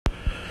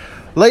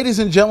Ladies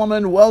and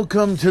gentlemen,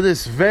 welcome to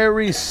this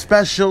very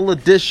special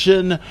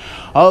edition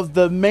of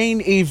the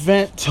Main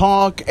Event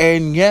Talk.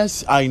 And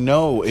yes, I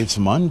know it's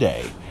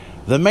Monday.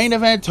 The Main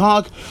Event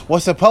Talk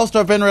was supposed to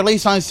have been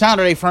released on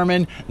Saturday,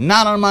 Furman,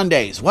 not on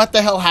Mondays. What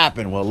the hell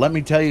happened? Well, let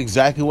me tell you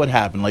exactly what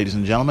happened, ladies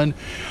and gentlemen.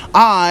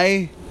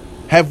 I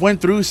went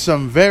through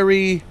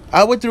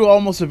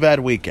almost a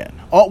bad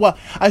weekend. Oh, well,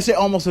 I say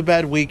almost a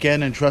bad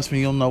weekend, and trust me,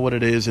 you'll know what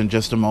it is in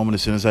just a moment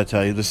as soon as I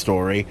tell you the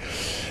story.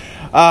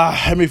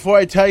 And before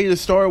I tell you the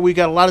story, we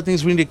got a lot of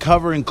things we need to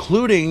cover,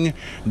 including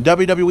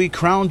WWE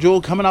Crown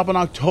Jewel coming up on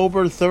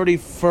October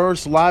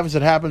 31st, live as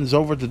it happens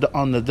over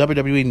on the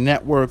WWE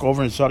Network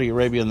over in Saudi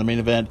Arabia in the main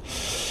event.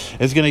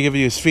 It's going to give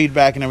you his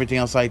feedback and everything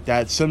else like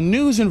that. Some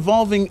news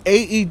involving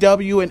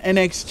AEW and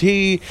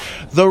NXT.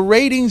 The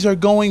ratings are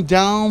going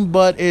down,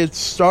 but it's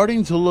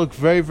starting to look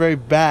very, very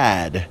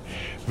bad.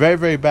 Very,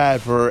 very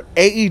bad for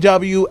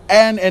AEW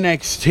and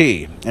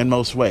NXT in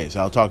most ways.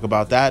 I'll talk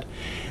about that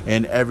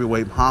in every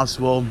way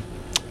possible.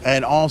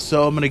 And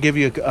also, I'm going to give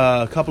you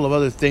a couple of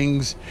other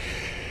things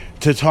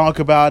to talk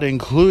about,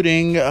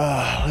 including,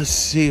 let's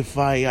see if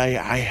I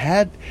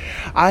had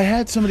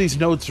some of these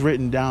notes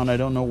written down. I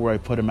don't know where I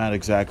put them at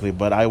exactly,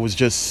 but I was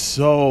just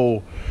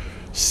so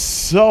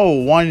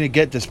wanting to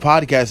get this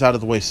podcast out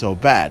of the way so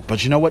bad.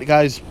 But you know what,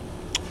 guys?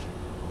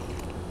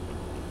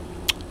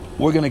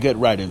 We're going to get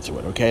right into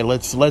it, okay?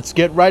 Let's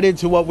get right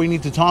into what we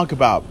need to talk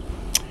about.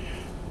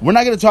 We're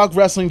not going to talk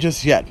wrestling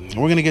just yet.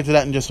 We're going to get to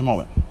that in just a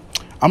moment.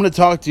 I'm going to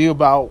talk to you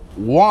about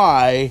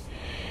why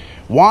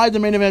the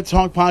Main Event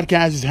Talk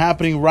podcast is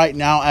happening right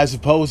now as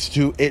opposed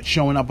to it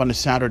showing up on a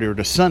Saturday or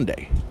the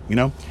Sunday, you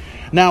know?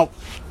 Now,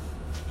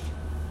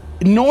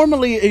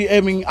 normally,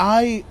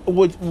 I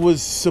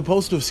was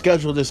supposed to have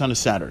scheduled this on a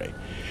Saturday,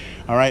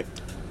 all right?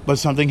 But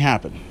something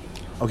happened,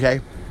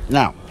 okay?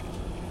 Now,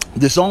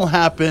 this all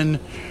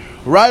happened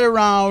right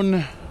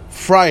around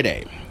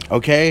Friday,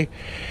 okay?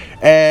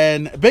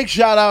 And big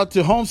shout out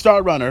to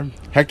Homestar Runner,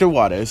 Hector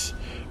Juarez.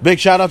 Big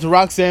shout out to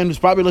Roxanne, who's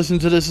probably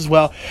listening to this as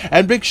well.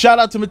 And big shout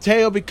out to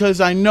Mateo,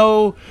 because I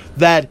know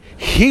that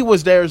he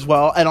was there as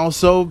well. And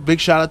also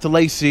big shout out to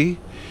Lacey.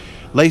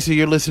 Lacey,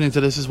 you're listening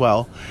to this as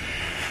well.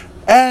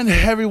 And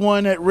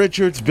everyone at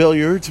Richard's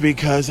Billiards,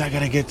 because I got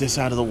to get this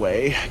out of the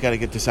way. I got to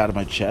get this out of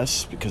my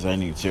chest because I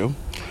need to.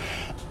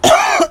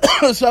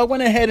 So I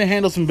went ahead and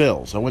handled some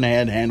bills. I went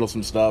ahead and handled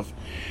some stuff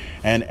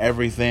and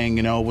everything.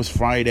 You know, it was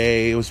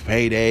Friday, it was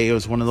payday. It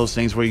was one of those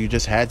things where you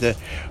just had to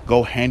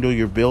go handle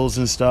your bills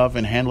and stuff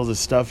and handle the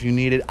stuff you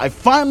needed. I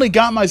finally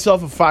got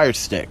myself a Fire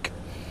Stick.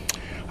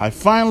 I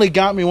finally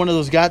got me one of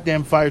those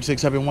goddamn Fire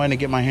Sticks. I've been wanting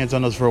to get my hands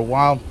on those for a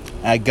while.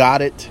 I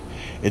got it.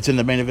 It's in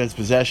the main event's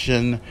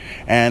possession,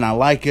 and I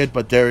like it.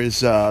 But there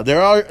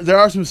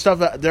are some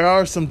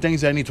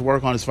things that I need to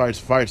work on as far as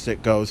Fire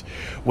Stick goes,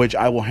 which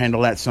I will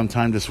handle that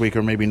sometime this week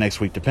or maybe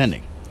next week,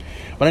 depending.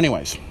 But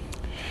anyways,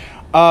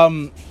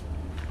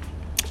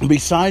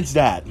 besides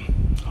that,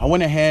 I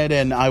went ahead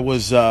and I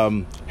was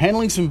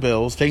handling some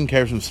bills, taking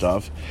care of some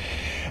stuff,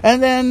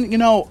 and then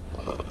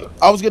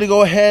I was gonna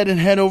go ahead and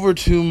head over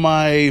to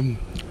my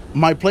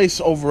place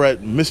over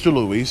at Mr.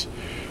 Louie's,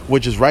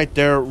 which is right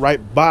there,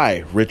 right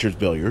by Richard's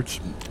Billiards.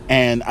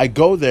 And I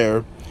go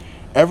there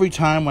every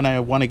time when I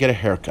want to get a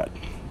haircut.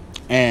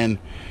 And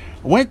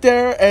I went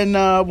there, and,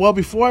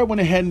 before I went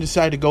ahead and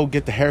decided to go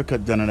get the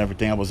haircut done and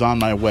everything, I was on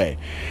my way.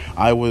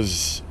 I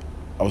was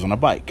on a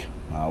bike.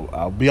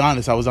 I'll be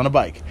honest, I was on a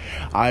bike.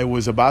 I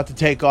was about to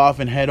take off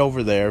and head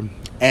over there,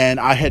 and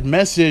I had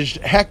messaged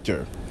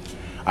Hector.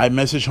 I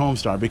messaged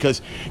Homestar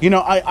because,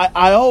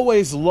 I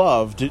always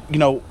loved,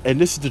 and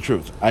this is the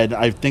truth.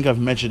 I think I've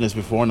mentioned this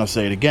before, and I'll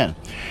say it again.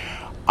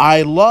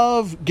 I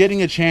love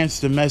getting a chance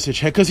to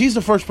message him because he's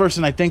the first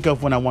person I think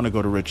of when I want to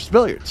go to Rich's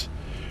Billiards.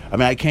 I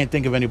mean, I can't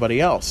think of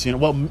anybody else.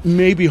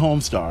 Maybe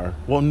Homestar.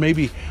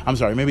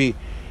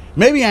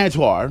 Maybe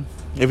Antoine,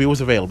 if he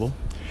was available.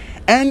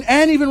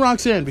 And even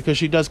Roxanne, because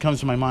she does come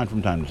to my mind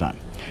from time to time.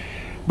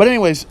 But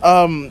anyways,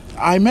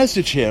 I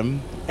message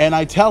him. And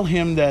I tell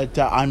him that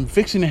I'm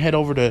fixing to head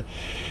over to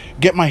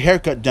get my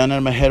haircut done, and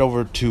I'm going to head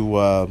over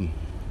to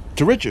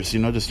Richards,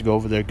 just to go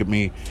over there, get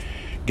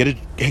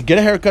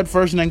a haircut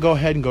first, and then go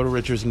ahead and go to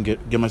Richards and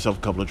get myself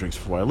a couple of drinks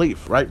before I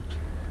leave, right?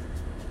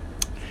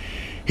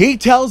 He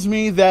tells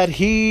me that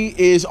he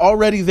is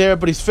already there,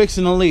 but he's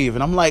fixing to leave.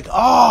 And I'm like,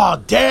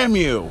 oh, damn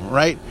you,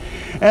 right?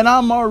 And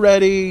I'm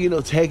already,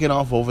 taking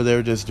off over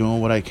there, just doing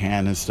what I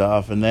can and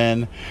stuff. And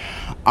then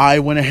I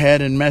went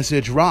ahead and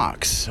messaged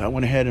Rox. I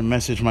went ahead and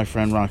messaged my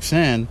friend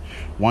Roxanne,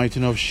 wanting to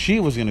know if she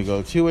was going to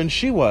go too. And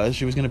she was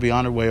going to be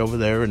on her way over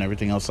there and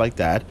everything else like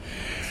that,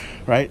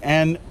 right?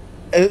 And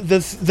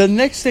the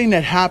next thing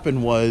that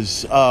happened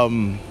was, I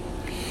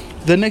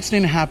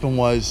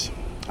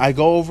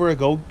go over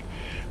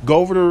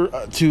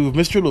to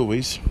Mr.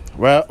 Louie's,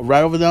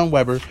 right over there on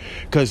Weber,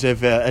 because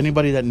if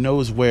anybody that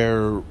knows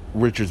where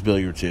Richard's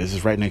Billiards is,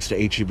 it's right next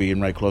to HEB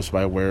and right close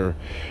by where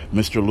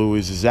Mr.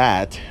 Louie's is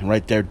at,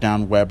 right there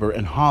down Weber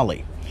and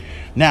Holly.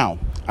 Now,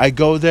 I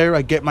go there,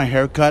 I get my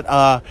haircut.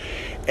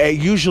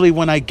 usually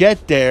when I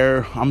get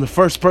there, I'm the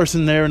first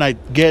person there, and I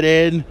get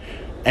in,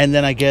 and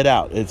then I get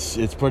out.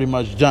 It's pretty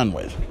much done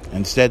with.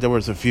 Instead, there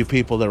was a few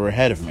people that were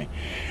ahead of me,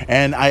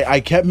 and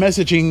I kept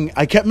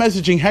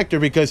messaging Hector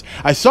because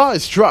I saw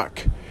his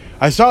truck.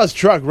 I saw his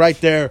truck right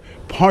there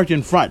parked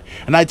in front,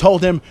 and I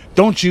told him,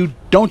 "Don't you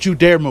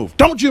dare move!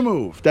 Don't you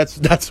move!"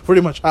 That's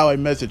pretty much how I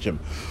messaged him,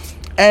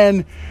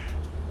 and.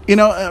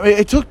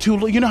 It took too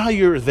long. You know how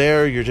you're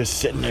there, you're just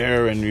sitting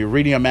there and you're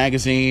reading a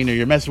magazine or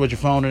you're messing with your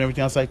phone and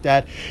everything else like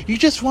that. You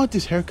just want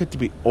this haircut to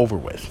be over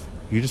with.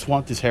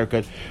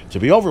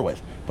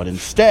 But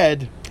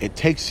instead, it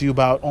takes you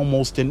about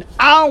almost an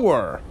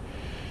hour.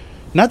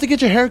 Not to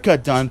get your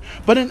haircut done,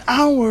 but an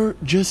hour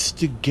just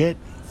to get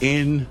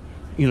in,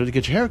 to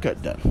get your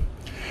haircut done.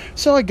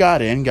 So I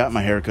got in, got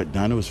my haircut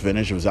done. It was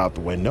finished. It was out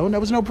the window, and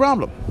there was no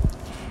problem.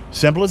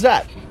 Simple as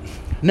that.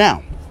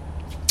 Now,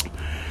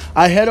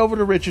 I head over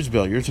to Richard's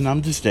Billiards, and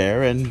I'm just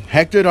there, and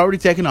Hector had already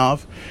taken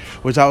off,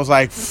 which I was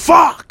like,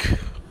 fuck!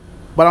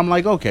 But I'm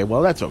like, okay,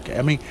 well, that's okay.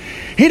 I mean,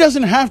 he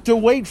doesn't have to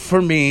wait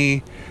for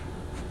me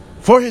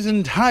for his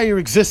entire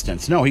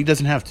existence. No, he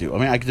doesn't have to. I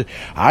mean,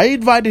 I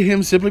invited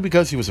him simply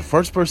because he was the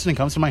first person that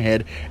comes to my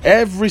head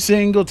every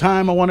single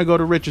time I want to go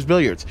to Richard's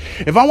Billiards.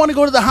 If I want to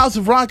go to the House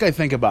of Rock, I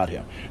think about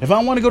him. If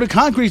I want to go to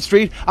Concrete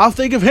Street, I'll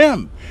think of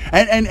him.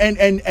 And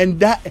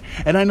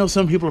I know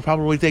some people are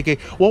probably thinking,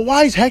 well,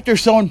 why is Hector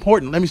so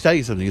important? Let me tell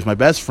you something. He's my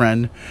best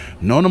friend.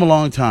 Known him a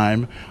long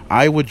time.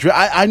 I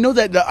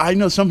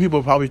know some people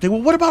are probably thinking,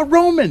 well, what about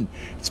Roman?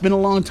 It's been a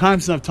long time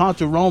since I've talked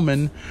to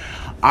Roman.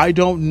 I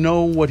don't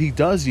know what he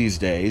does these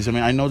days. I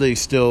mean, I know that he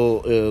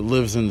still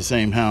lives in the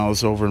same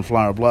house over in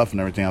Flower Bluff and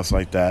everything else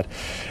like that.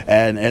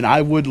 And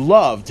I would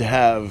love to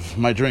have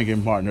my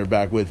drinking partner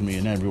back with me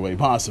in every way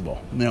possible.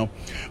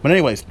 But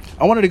anyways,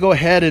 I wanted to go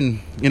ahead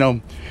and,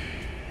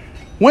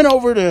 went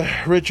over to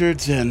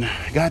Richard's and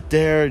got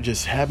there,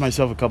 just had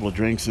myself a couple of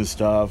drinks and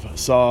stuff.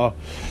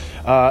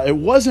 It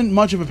wasn't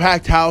much of a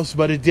packed house,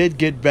 but it did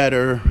get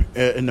better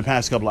in the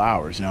past couple of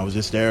hours. I was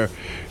just there,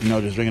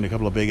 just drinking a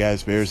couple of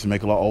big-ass beers to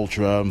make a little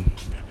ultra,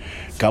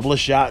 couple of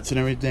shots and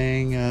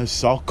everything.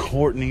 Saw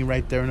Courtney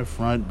right there in the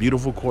front.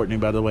 Beautiful Courtney,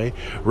 by the way,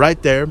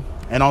 right there.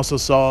 And also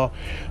saw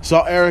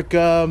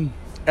Erica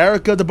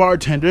the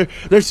bartender.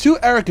 There's two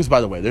Ericas, by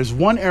the way. There's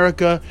one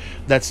Erica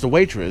that's the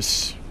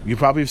waitress. You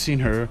probably have seen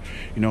her,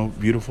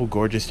 beautiful,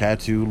 gorgeous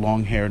tattoo,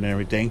 long hair and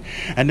everything.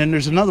 And then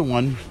there's another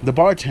one, the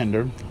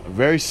bartender,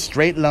 very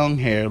straight, long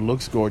hair,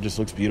 looks gorgeous,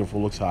 looks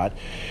beautiful, looks hot.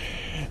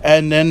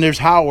 And then there's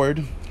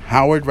Howard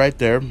right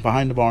there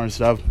behind the bar and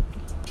stuff.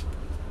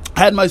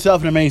 Had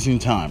myself an amazing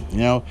time,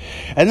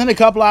 And then a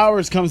couple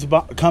hours comes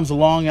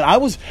along, and I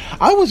was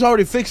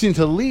already fixing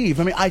to leave.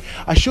 I mean,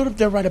 I showed up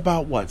there right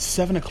about,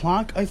 7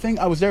 o'clock, I think?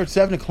 I was there at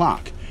 7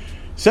 o'clock.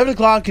 7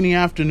 o'clock in the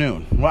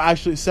afternoon. Well,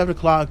 actually, 7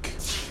 o'clock...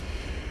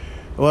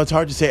 Well, it's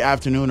hard to say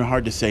afternoon or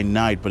hard to say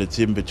night, but it's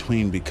in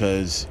between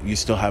because you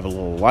still have a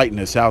little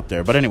lightness out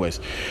there. But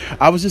anyways,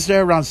 I was just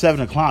there around 7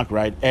 o'clock,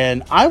 right?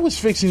 And I was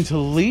fixing to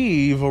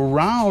leave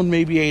around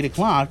maybe 8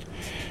 o'clock.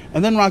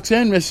 And then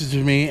Roxanne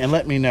messaged me and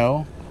lets me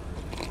know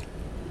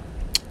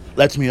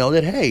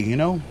that, hey,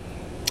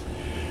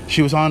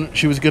 she was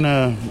going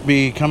to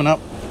be coming up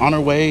on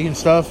her way and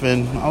stuff.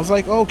 And I was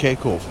like, okay,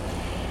 cool.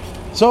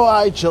 So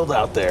I chilled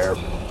out there.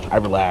 I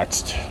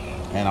relaxed.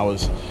 And I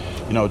was,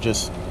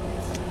 just...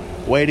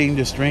 waiting,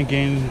 just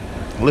drinking,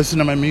 listening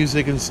to my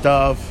music and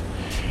stuff.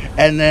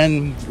 And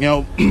then,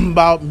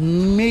 about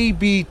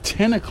maybe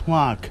 10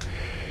 o'clock.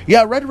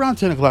 Yeah, right around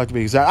 10 o'clock to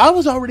be exact. I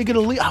was already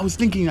going to leave. I was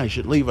thinking I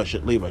should leave.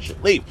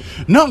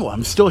 No,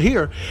 I'm still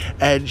here.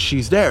 And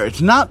she's there.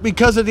 It's not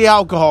because of the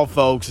alcohol,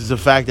 folks. It's the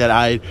fact that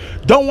I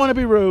don't want to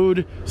be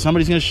rude.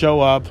 Somebody's going to show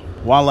up.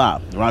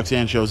 Voila.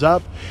 Roxanne shows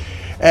up.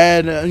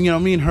 And,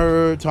 me and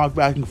her talk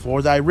back and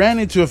forth. I ran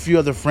into a few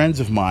other friends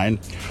of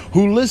mine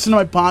who listen to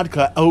my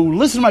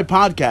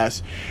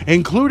podcast,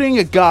 including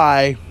this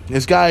guy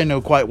I know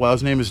quite well.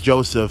 His name is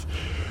Joseph,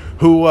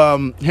 who,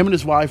 him and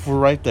his wife were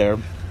right there.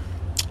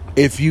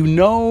 If you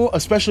know,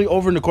 especially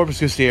over in the Corpus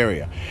Christi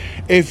area,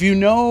 if you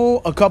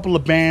know a couple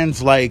of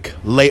bands like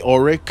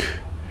Leoric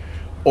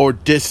or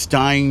This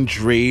Dying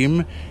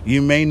Dream,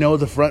 you may know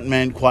the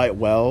frontman quite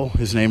well.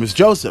 His name is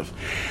Joseph.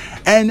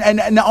 And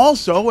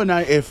also,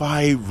 if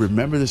I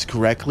remember this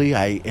correctly,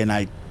 I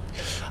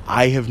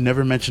have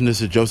never mentioned this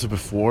to Joseph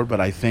before, but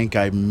I think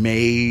I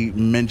may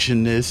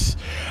mention this.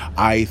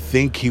 I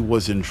think he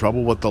was in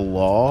trouble with the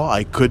law.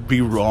 I could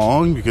be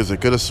wrong because I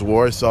could have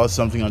swore I saw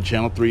something on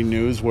Channel 3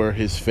 News where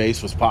his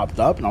face was popped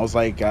up, and I was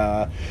like,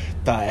 the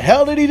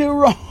hell did he do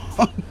wrong?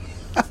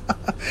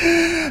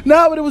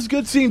 No, but it was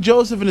good seeing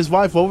Joseph and his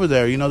wife over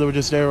there. They were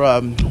just there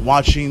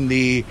watching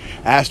the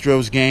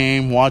Astros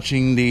game,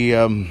 watching the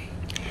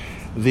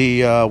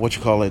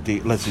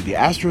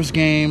Astros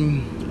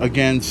game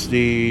against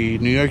the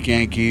New York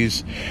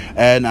Yankees.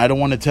 And I don't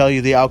want to tell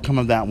you the outcome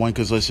of that one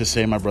because let's just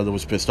say my brother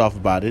was pissed off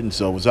about it, and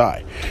so was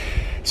I.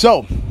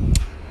 So,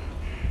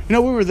 we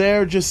were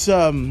there just,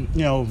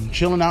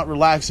 chilling out,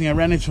 relaxing. I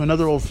ran into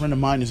another old friend of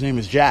mine. His name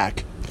is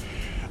Jack.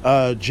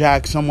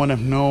 Jack, someone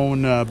I've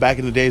known back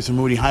in the days of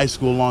Moody High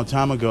School a long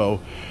time ago.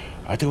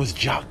 I think it was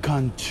Jock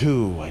Gun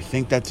 2. I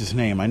think that's his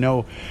name. I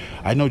know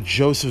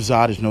Joseph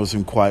Zadish knows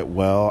him quite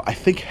well. I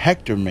think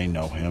Hector may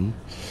know him.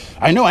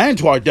 I know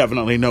Antoine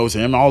definitely knows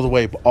him all the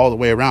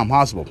way around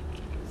possible.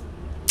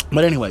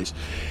 But anyways,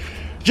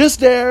 just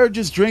there,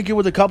 just drinking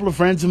with a couple of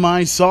friends of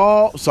mine.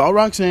 Saw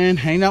Roxanne,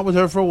 hanging out with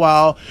her for a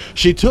while.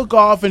 She took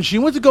off and she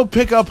went to go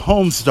pick up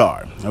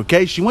Homestar.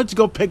 Okay, she went to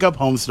go pick up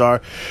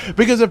Homestar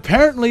because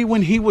apparently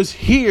when he was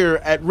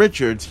here at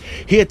Richards,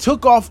 he had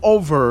took off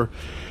over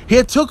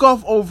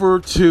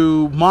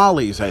to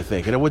Molly's, I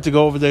think, and I went to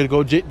go over there to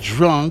go get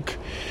drunk.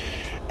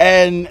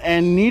 And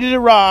needed a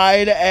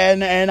ride,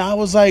 and I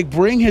was like,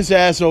 bring his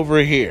ass over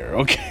here,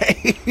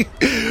 okay?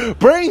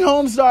 Bring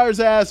Homestar's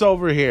ass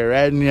over here.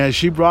 And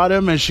she brought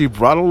him, and she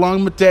brought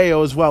along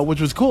Mateo as well,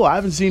 which was cool. I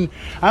haven't seen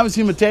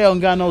Mateo in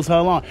God knows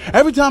how long.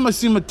 Every time I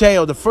see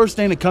Mateo, the first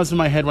thing that comes to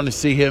my head when I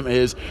see him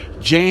is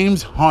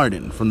James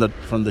Harden from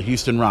the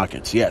Houston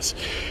Rockets. Yes,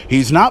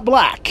 he's not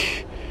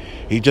black.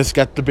 He just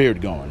got the beard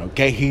going,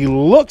 okay? He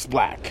looks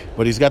black,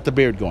 but he's got the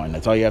beard going.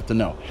 That's all you have to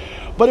know.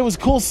 But it was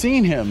cool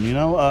seeing him,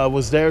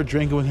 was there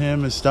drinking with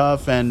him and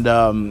stuff. And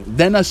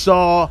then I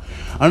saw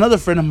another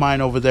friend of mine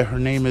over there. Her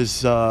name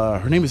is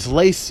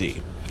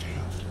Lacey.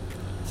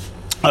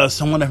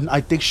 Someone,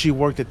 I think she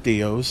worked at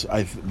Theo's,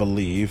 I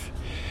believe,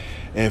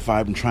 if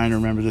I'm trying to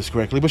remember this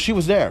correctly. But she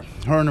was there,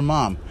 her and her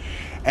mom.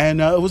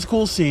 And it was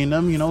cool seeing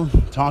them,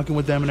 talking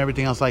with them and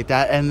everything else like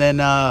that. And then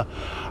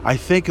I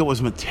think it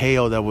was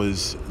Mateo that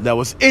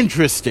was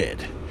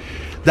interested.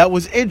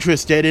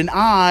 And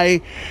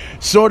I,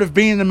 sort of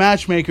being the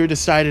matchmaker,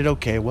 decided,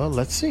 okay, well,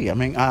 let's see. I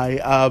mean,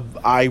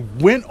 I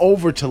went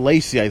over to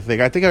Lacey, I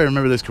think I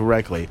remember this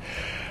correctly.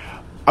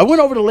 I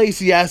went over to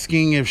Lacey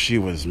asking if she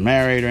was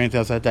married or anything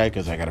else like that,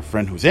 because I got a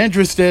friend who's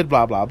interested,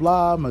 blah, blah,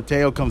 blah.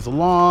 Mateo comes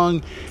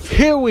along.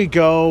 Here we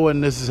go,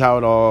 and this is how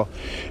it all,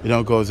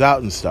 goes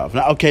out and stuff.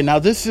 Now,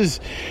 this is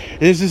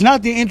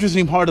not the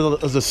interesting part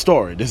of the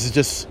story. This is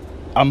just,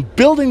 I'm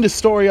building the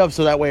story up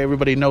so that way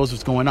everybody knows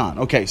what's going on.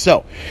 Okay,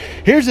 so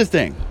here's the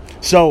thing.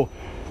 So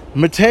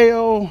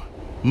Mateo,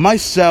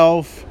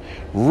 myself,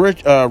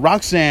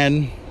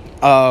 Roxanne,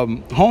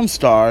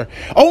 Homestar.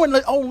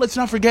 Let's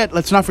not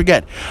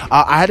forget.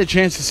 I had a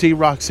chance to see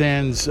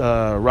Roxanne's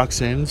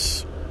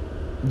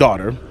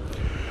daughter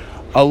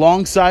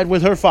alongside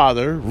with her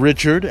father,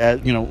 Richard. I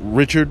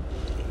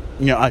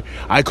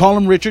call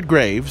him Richard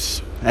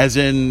Graves, as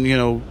in,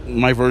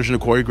 my version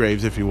of Corey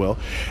Graves, if you will.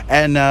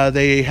 And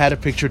they had a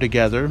picture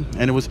together,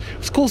 and it was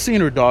cool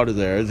seeing her daughter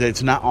there.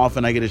 It's not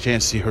often I get a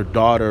chance to see her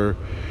daughter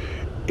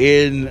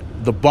in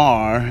the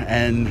bar,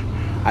 and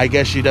I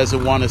guess she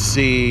doesn't want to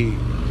see,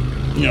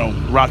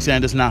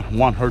 Roxanne does not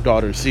want her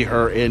daughter to see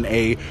her in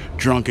a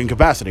drunken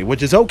capacity,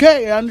 which is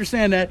okay. I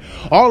understand that.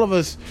 All of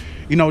us,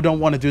 don't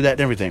want to do that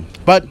and everything.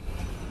 But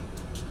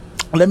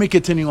let me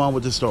continue on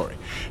with the story.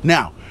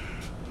 Now,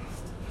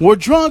 we're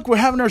drunk, we're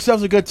having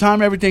ourselves a good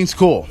time, everything's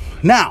cool.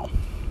 Now,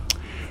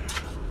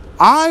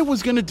 I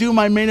was going to do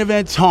my main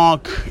event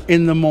talk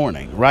in the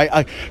morning,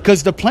 right?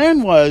 Because the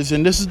plan was,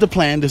 and this is the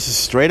plan, this is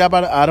straight up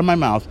out of my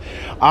mouth,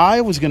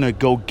 I was going to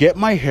go get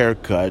my hair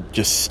cut,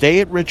 just stay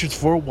at Richards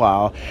for a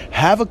while,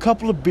 have a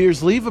couple of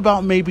beers, leave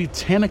about maybe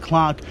 10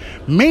 o'clock,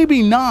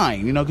 maybe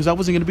 9, because I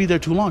wasn't going to be there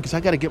too long, because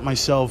I got to get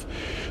myself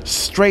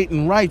straight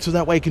and right so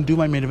that way I can do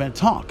my main event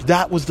talk.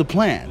 That was the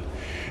plan.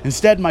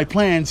 Instead, my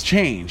plans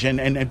change,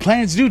 and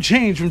plans do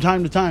change from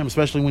time to time,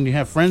 especially when you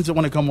have friends that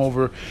want to come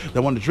over,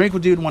 that want to drink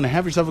with you, that want to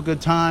have yourself a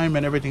good time,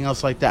 and everything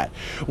else like that.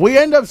 We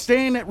end up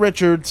staying at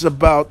Richards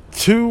about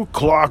 2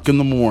 o'clock in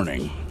the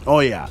morning. Oh,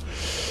 yeah.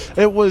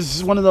 It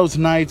was one of those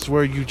nights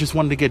where you just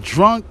wanted to get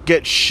drunk,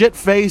 get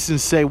shit-faced, and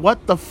say,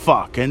 what the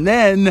fuck? And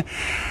then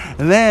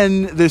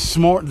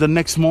the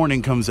next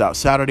morning comes out,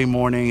 Saturday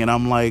morning, and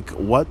I'm like,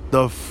 what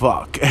the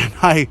fuck? And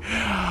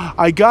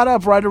I got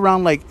up right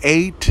around like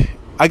 8.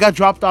 I got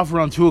dropped off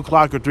around 2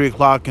 o'clock or 3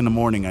 o'clock in the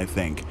morning, I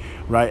think,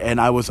 right? And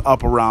I was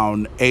up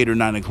around 8 or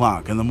 9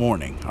 o'clock in the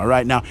morning, all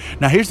right? Now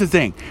here's the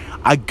thing.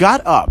 I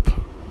got up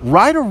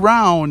right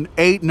around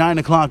 8, 9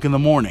 o'clock in the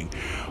morning,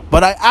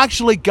 but I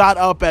actually got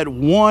up at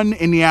 1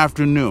 in the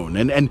afternoon.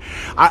 And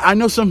I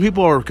know some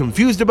people are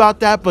confused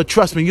about that, but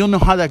trust me, you'll know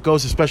how that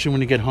goes, especially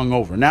when you get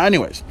hungover. Now,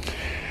 anyways,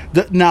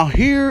 now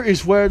here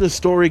is where the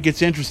story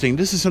gets interesting.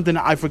 This is something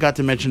I forgot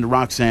to mention to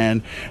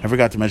Roxanne. I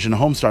forgot to mention to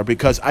Homestar,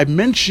 because I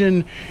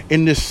mentioned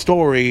in this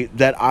story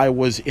that I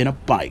was in a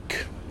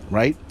bike,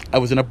 right? I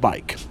was in a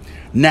bike.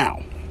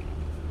 Now,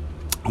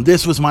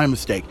 this was my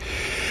mistake,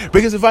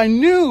 because if I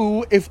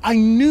knew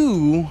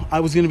I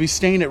was going to be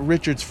staying at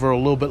Richards for a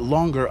little bit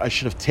longer, I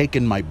should have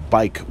taken my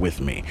bike with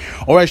me,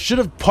 or I should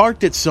have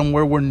parked it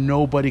somewhere where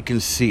nobody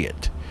can see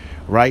it,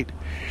 right?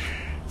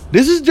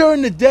 This is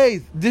during the day,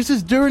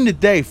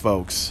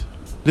 folks.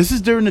 This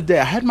is during the day.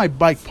 I had my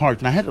bike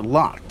parked and I had it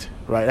locked,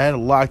 right? I had it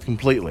locked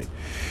completely.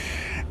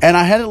 And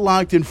I had it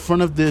locked in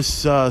front of this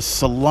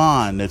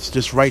salon that's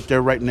just right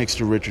there, right next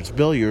to Richard's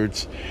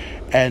Billiards.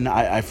 And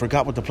I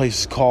forgot what the place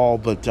is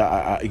called, but,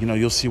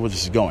 you'll see where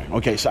this is going.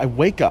 Okay, so I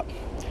wake up.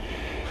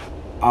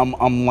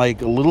 I'm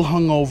like a little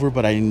hungover,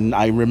 but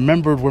I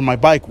remembered where my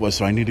bike was,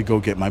 so I need to go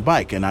get my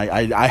bike. And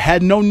I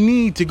had no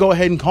need to go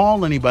ahead and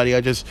call anybody.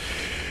 I just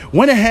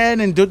went ahead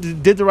and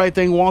did the right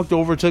thing, walked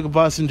over, took a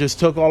bus, and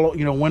just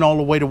went all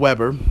the way to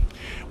Weber.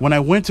 When I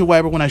went to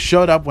Weber, when I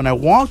showed up, when I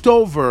walked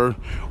over,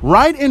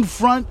 right in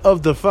front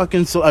of the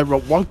fucking, I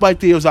walked by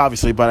Theo's,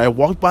 obviously, but I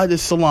walked by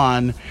this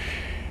salon.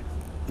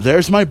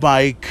 There's my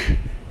bike,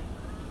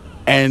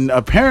 and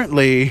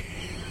apparently,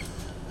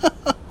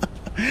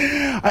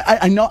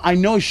 I know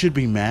I should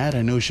be mad,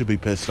 I know I should be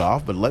pissed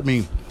off, but let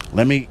me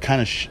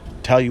kind of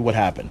tell you what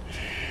happened.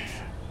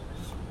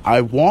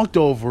 I walked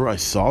over, I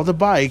saw the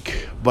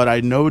bike, but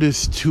I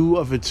noticed 2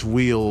 of its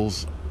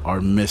wheels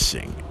are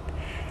missing.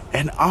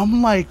 And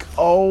I'm like,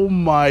 oh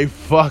my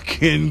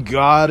fucking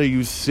God, are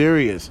you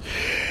serious?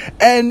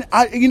 And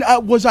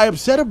was I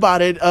upset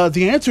about it?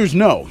 The answer is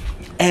no.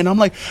 And I'm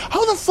like,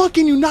 how the fuck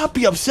can you not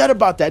be upset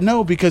about that?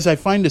 No, because I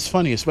find this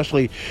funny,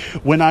 especially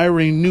when I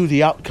already knew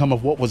the outcome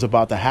of what was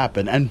about to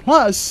happen. And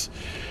plus,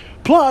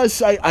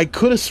 I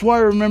could have swore I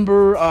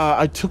remember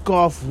I took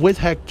off with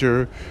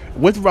Hector,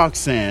 with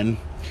Roxanne,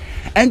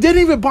 and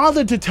didn't even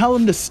bother to tell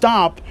him to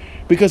stop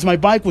because my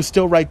bike was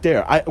still right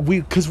there.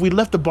 Because we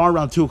left the bar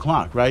around 2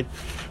 o'clock, right?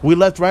 We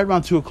left right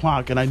around 2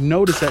 o'clock, and I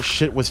noticed that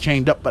shit was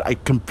chained up, but I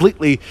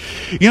completely,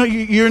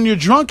 you're in your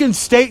drunken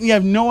state, and you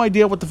have no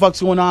idea what the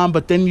fuck's going on,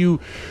 but then you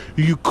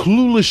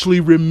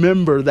cluelessly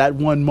remember that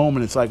one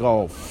moment. It's like,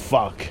 oh,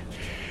 fuck.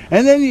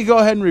 And then you go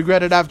ahead and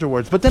regret it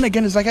afterwards. But then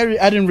again, it's like, I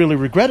didn't really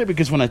regret it,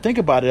 because when I think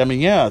about it, I mean,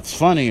 yeah, it's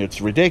funny,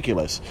 it's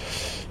ridiculous.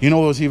 You know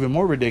what was even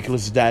more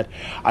ridiculous is that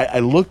I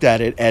looked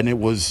at it, and it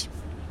was,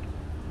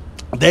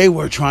 they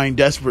were trying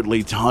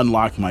desperately to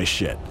unlock my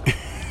shit.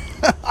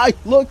 I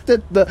looked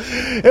at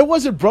it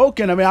wasn't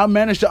broken. I mean, I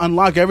managed to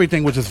unlock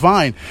everything, which is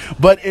fine.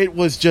 But it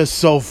was just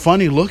so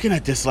funny looking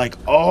at this like,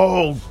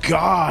 oh,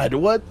 God,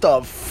 what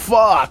the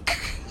fuck?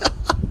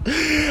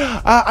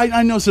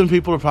 I know some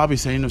people are probably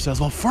saying to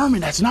themselves, well, Furman,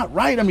 that's not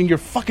right. I mean, your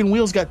fucking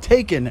wheels got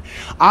taken.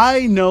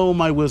 I know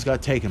my wheels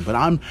got taken, but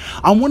I'm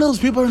one of those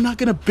people who are not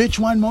going to bitch,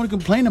 whine, moan, and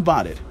complain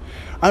about it.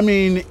 I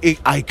mean,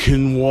 I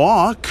can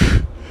walk.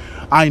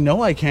 I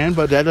know I can,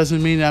 but that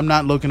doesn't mean I'm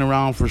not looking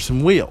around for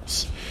some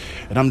wheels.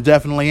 And I'm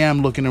definitely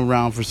am looking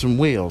around for some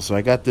wheels. So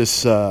I got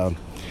this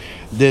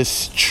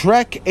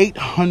Trek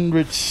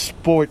 800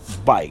 Sport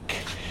bike.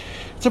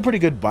 It's a pretty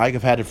good bike.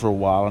 I've had it for a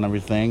while and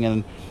everything.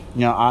 And,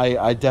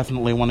 I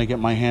definitely want to get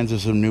my hands on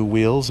some new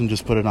wheels and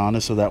just put it on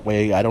it so that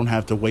way I don't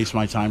have to waste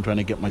my time trying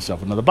to get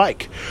myself another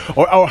bike.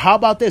 Or how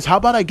about this? How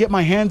about I get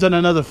my hands on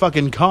another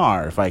fucking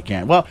car if I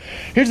can? Well,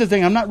 here's the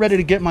thing. I'm not ready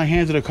to get my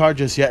hands on a car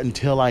just yet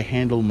until I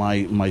handle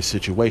my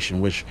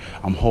situation, which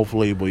I'm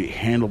hopefully will be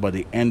handled by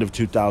the end of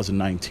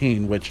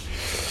 2019, which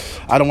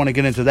I don't want to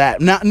get into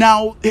that.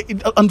 Now,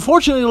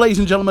 unfortunately, ladies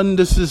and gentlemen,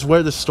 this is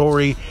where the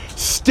story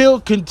still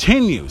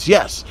continues.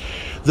 Yes.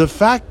 The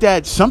fact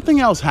that something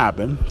else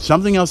happened,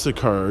 something else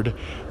occurred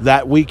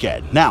that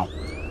weekend. Now,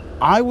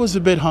 I was a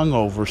bit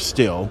hungover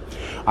still.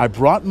 I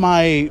brought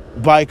my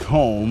bike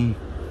home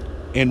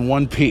in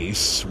one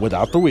piece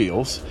without the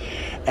wheels.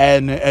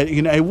 And,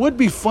 it would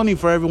be funny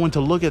for everyone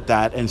to look at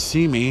that and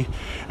see me.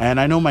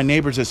 And I know my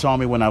neighbors that saw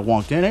me when I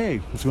walked in, hey,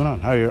 what's going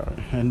on? How are you?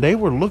 And they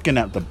were looking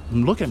at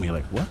me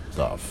like, what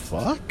the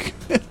fuck?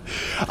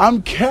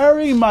 I'm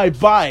carrying my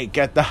bike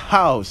at the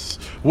house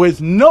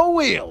with no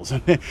wheels.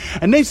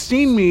 And they've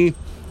seen me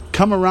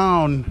come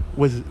around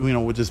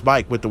with this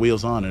bike with the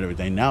wheels on and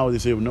everything. Now they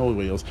see with no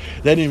wheels.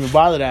 They didn't even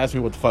bother to ask me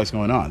what the fuck's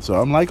going on. So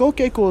I'm like,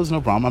 okay, cool, there's no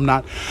problem.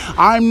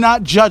 I'm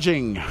not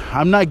judging.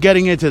 I'm not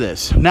getting into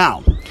this.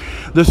 Now,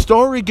 the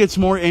story gets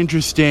more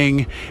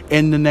interesting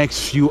in the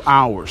next few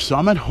hours. So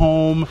I'm at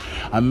home.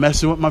 I'm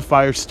messing with my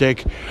Fire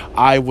Stick.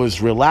 I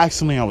was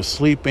relaxing. I was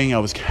sleeping. I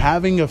was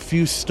having a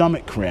few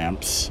stomach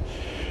cramps.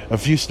 I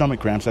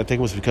think it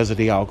was because of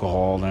the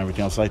alcohol and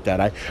everything else like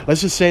that.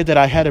 Let's just say that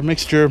I had a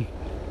mixture.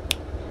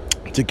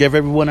 To give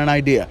everyone an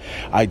idea,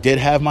 I did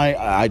have my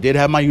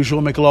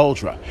usual Michelob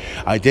Ultra.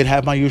 I did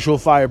have my usual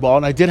Fireball,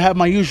 and I did have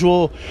my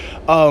usual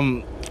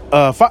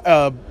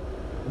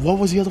what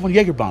was the other one?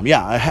 Jaeger Bomb.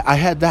 Yeah, I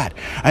had that.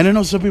 And I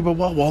know some people,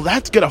 well,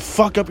 that's going to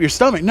fuck up your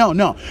stomach.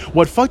 No.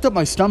 What fucked up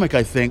my stomach,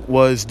 I think,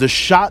 was the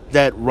shot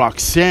that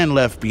Roxanne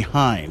left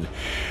behind.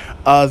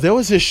 There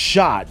was this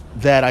shot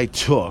that I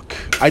took.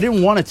 I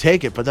didn't want to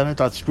take it, but then I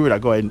thought, screw it, I'll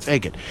go ahead and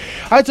take it.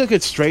 I took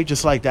it straight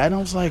just like that, and I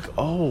was like,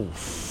 oh,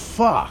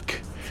 fuck.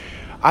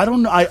 I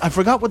don't know. I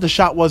forgot what the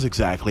shot was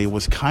exactly. It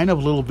was kind of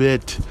a little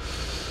bit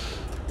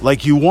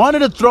like you wanted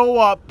to throw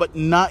up, but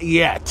not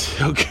yet.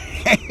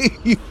 Okay?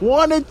 You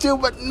wanted to,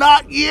 but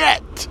not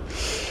yet.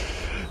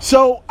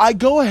 So I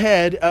go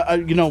ahead. I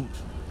know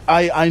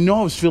I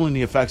was feeling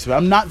the effects of it.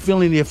 I'm not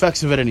feeling the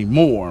effects of it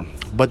anymore.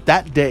 But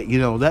that day,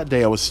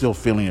 I was still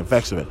feeling the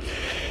effects of it.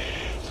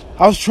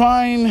 I was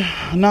trying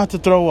not to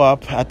throw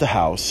up at the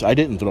house. I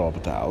didn't throw up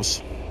at the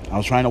house. I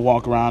was trying to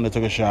walk around. I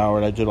took a shower.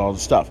 And I did all the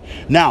stuff.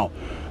 Now,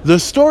 the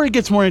story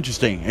gets more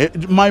interesting.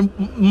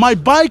 My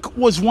bike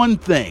was one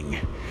thing,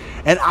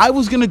 And I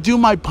was going to do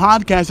my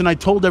podcast, and I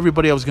told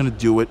everybody I was going to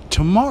do it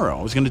tomorrow.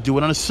 I was going to do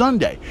it on a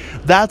Sunday.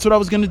 That's what I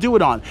was going to do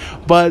it on.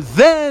 But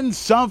then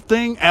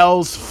something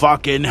else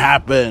fucking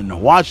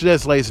happened. Watch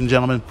this, ladies and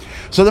gentlemen.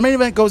 So the main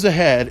event goes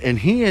ahead, and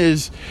he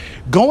is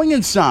going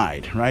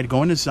inside, right?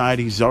 Going inside.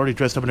 He's already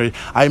dressed up. And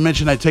I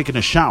mentioned I'd taken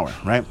a shower,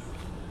 right?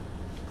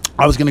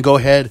 I was going to go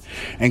ahead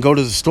and go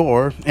to the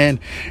store, and,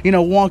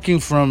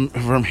 walking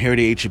from here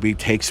to H-E-B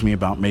takes me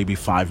about maybe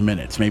 5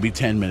 minutes, maybe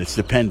 10 minutes,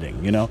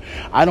 depending,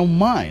 I don't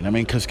mind. I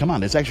mean, because, come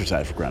on, it's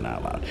exercise for crying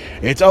out loud.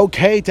 It's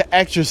okay to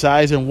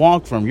exercise and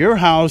walk from your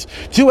house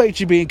to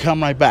H-E-B and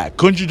come right back.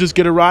 Couldn't you just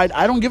get a ride?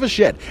 I don't give a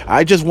shit.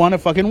 I just want to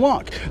fucking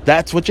walk.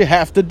 That's what you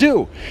have to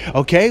do,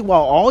 okay?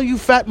 While all you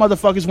fat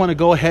motherfuckers want to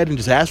go ahead and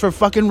just ask for a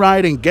fucking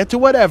ride and get to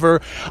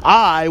whatever,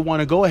 I want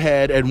to go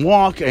ahead and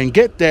walk and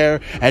get there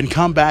and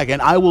come back,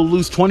 and I will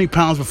lose 20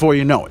 pounds before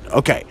you know it.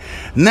 Okay,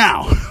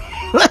 now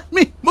let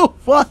me move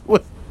on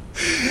with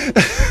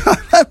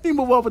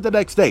the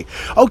next day.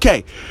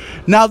 Okay,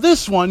 now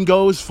this one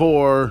goes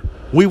for,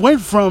 we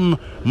went from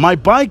my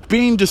bike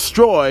being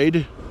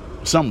destroyed,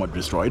 somewhat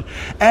destroyed,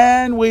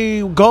 and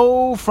we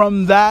go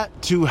from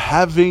that to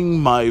having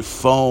my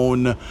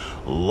phone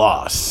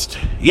lost.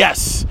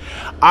 Yes,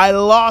 I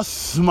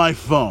lost my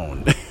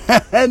phone.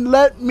 And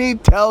let me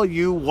tell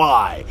you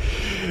why.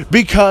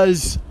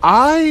 Because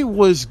I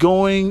was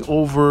going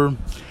over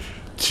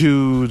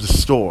to the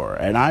store,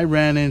 and I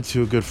ran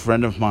into a good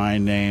friend of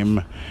mine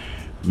named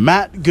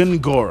Matt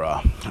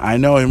Gongora. I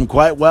know him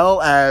quite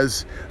well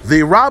as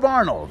the Rob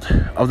Arnold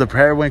of the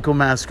Periwinkle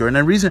Massacre. And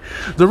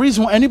the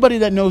reason anybody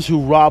that knows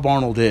who Rob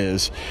Arnold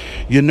is,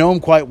 you know him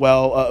quite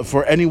well.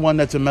 For anyone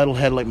that's a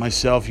metalhead like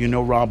myself, you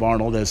know Rob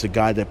Arnold as the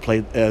guy that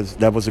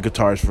was a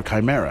guitarist for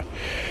Chimera.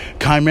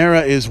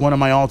 Chimera is one of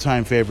my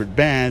all-time favorite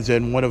bands,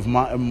 and one of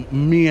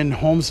me and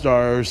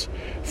Homestar's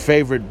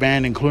favorite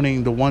band,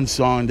 including the one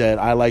song that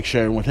I like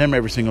sharing with him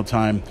every single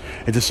time.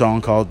 It's a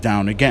song called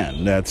Down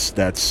Again.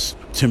 That's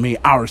to me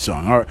our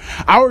song,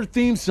 our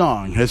theme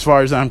song, as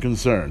far as I'm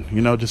concerned.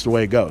 Just the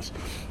way it goes.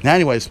 Now,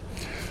 anyways,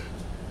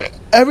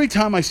 every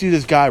time I see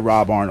this guy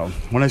Rob Arnold,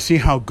 when I see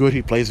how good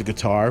he plays the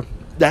guitar,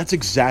 that's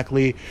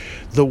exactly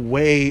the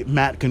way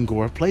Matt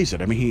Gongora plays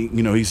it. I mean,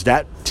 he's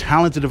that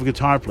talented of a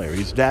guitar player.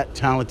 He's that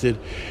talented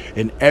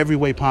in every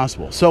way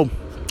possible. So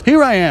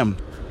here I am,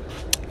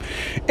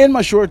 in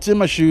my shorts, in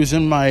my shoes,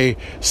 in my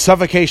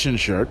suffocation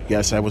shirt.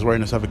 Yes, I was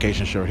wearing a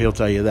suffocation shirt. He'll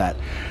tell you that.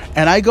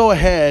 And I go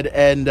ahead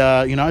and,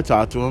 I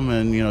talk to him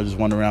and, just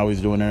wondering how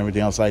he's doing and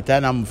everything else like that.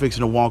 And I'm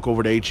fixing to walk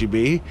over to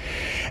H-E-B.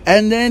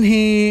 And then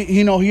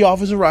he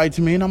offers a ride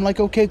to me. And I'm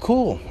like, okay,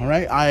 cool. All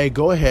right. I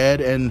go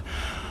ahead and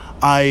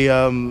I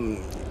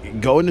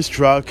go in this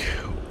truck.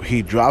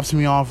 He drops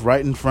me off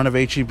right in front of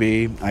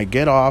H-E-B. I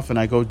get off and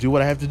I go do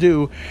what I have to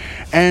do.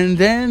 And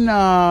then,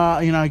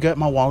 I get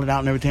my wallet out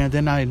and everything. And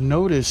then I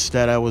noticed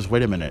that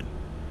wait a minute.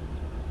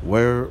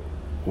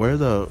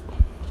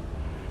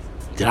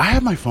 Did I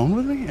have my phone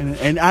with me?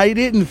 And I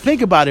didn't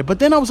think about it. But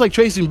then I was like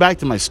tracing back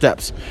to my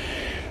steps.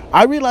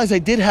 I realized I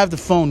did have the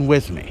phone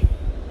with me.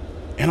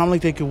 And I'm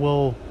like thinking,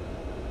 well,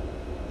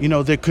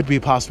 there could be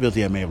a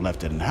possibility I may have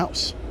left it in the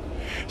house.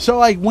 So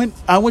I went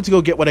to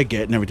go get what I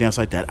get and everything else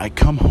like that. I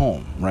come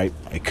home, right?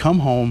 I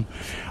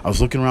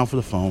was looking around for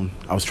the phone.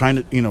 I was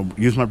trying to,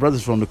 use my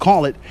brother's phone to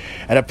call it.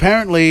 And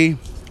apparently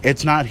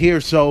it's not here.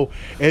 So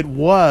it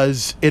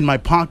was in my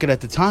pocket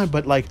at the time.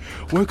 But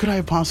where could I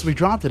have possibly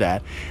dropped it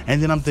at?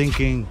 And then I'm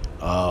thinking,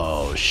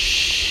 oh,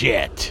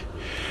 shit.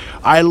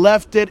 I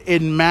left it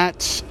in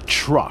Matt's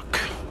truck.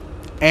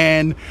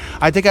 And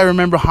I think I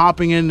remember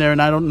hopping in there,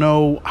 and I don't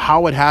know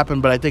how it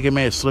happened, but I think it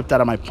may have slipped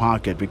out of my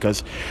pocket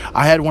because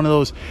I had one of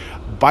those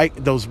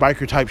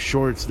biker type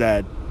shorts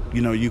that,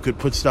 you could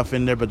put stuff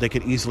in there, but they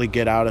could easily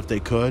get out if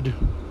they could,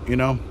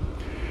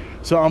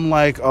 So I'm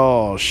like,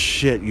 oh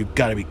shit, you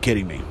gotta be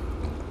kidding me.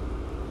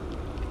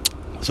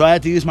 So I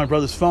had to use my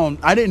brother's phone.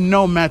 I didn't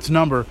know Matt's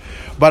number,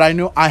 but I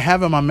knew I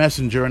have him on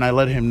Messenger, and I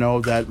let him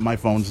know that my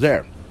phone's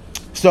there.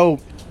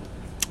 So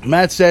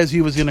Matt says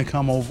he was going to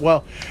come over.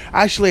 Well,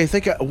 actually, I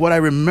think what I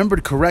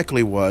remembered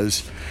correctly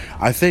was,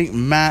 I think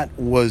Matt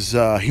was,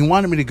 he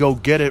wanted me to go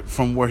get it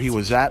from where he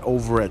was at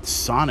over at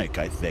Sonic,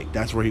 I think.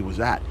 That's where he was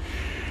at.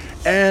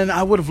 And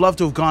I would have loved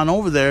to have gone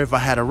over there if I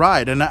had a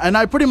ride. And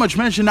I pretty much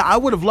mentioned that I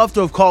would have loved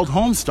to have called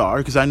Homestar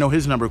because I know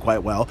his number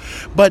quite well.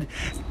 But,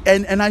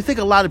 and I think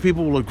a lot of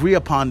people will agree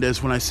upon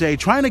this when I say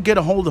trying to get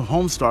a hold of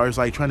Homestar is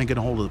like trying to get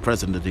a hold of the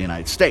President of the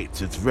United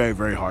States. It's very,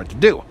 very hard to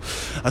do.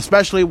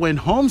 Especially when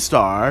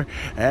Homestar,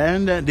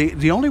 and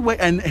the only way,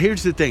 and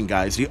here's the thing,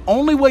 guys. The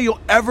only way you'll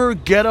ever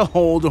get a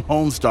hold of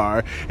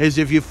Homestar is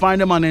if you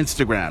find him on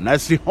Instagram.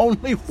 That's the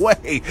only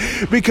way.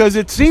 Because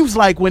it seems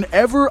like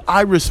whenever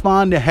I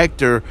respond to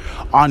Hector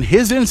on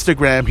his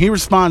Instagram, he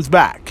responds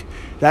back.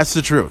 That's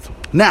the truth.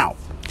 Now,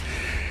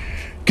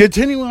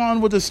 continuing on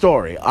with the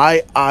story,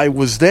 I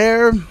was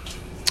there,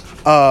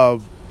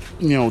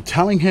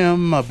 telling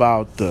him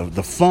about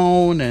the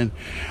phone, and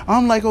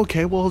I'm like,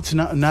 okay, well, it's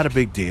not a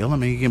big deal. I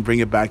mean, he can bring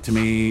it back to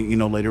me,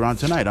 later on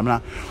tonight. I'm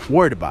not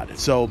worried about it.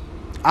 So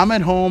I'm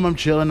at home, I'm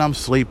chilling, I'm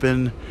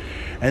sleeping,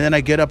 And then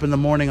I get up in the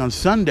morning on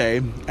Sunday,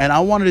 and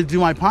I wanted to do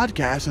my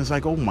podcast, and it's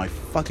like, oh my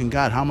fucking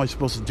God, how am I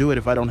supposed to do it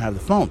if I don't have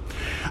the phone?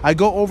 I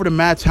go over to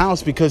Matt's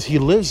house because he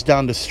lives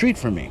down the street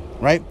from me,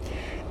 right?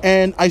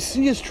 And I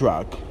see his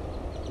truck,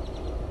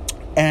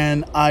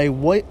 and I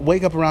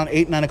wake up around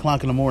 8, 9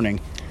 o'clock in the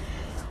morning.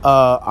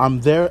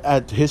 I'm there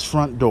at his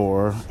front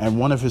door, and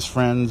one of his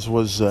friends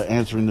was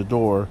answering the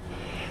door.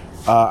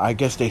 I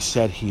guess they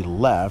said he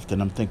left,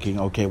 and I'm thinking,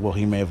 okay, well,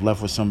 he may have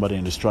left with somebody,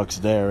 and his truck's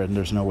there, and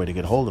there's no way to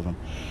get a hold of him.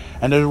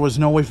 And there was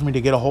no way for me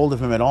to get a hold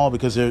of him at all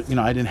because, I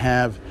didn't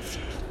have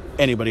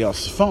anybody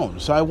else's phone.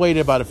 So I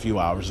waited about a few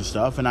hours and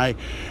stuff, and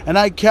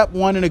I kept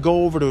wanting to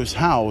go over to his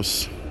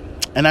house,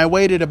 and I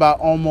waited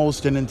about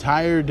almost an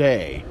entire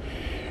day.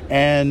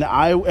 And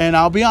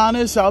I'll be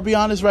honest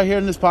right here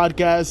in this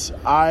podcast,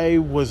 I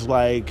was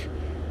like,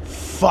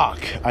 fuck,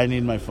 I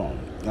need my phone.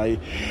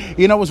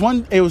 It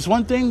was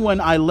one thing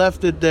when I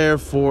left it there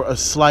for a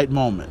slight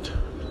moment,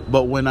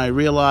 but when I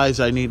realized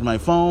I need my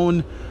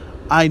phone,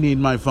 I need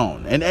my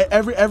phone. And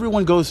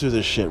everyone goes through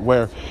this shit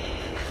where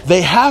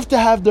they have to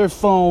have their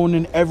phone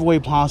in every way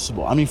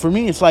possible. I mean, for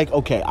me, it's like,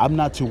 okay, I'm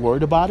not too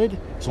worried about it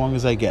as long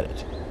as I get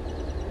it.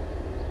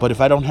 But if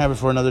I don't have it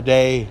for another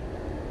day,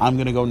 I'm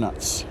going to go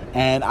nuts.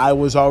 And I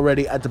was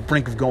already at the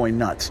brink of going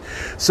nuts.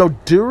 So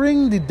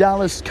during the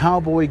Dallas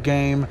Cowboy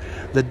game,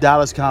 the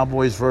Dallas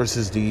Cowboys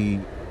versus the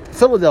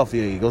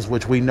Philadelphia Eagles,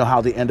 which we know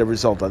how the end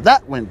result of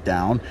that went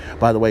down.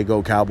 By the way,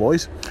 go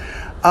Cowboys.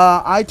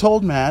 I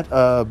told Matt,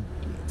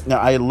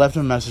 I left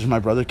him a message. My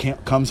brother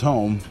comes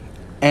home,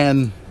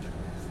 and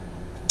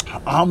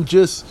I'm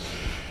just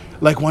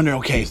like wondering,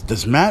 okay,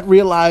 does Matt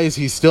realize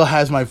he still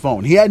has my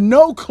phone? He had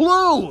no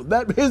clue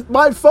that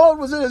my phone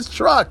was in his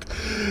truck,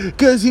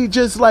 because he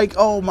just like,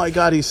 oh my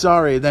God, he's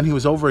sorry. Then he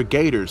was over at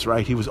Gators,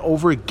 right? He was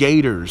over at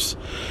Gators.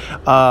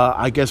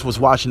 I guess was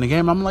watching the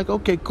game. I'm like,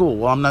 okay, cool.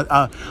 Well, I'm not.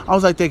 I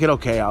was like thinking,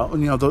 okay,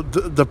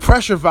 the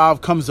pressure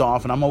valve comes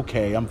off, and I'm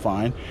okay. I'm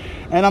fine.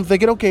 And I'm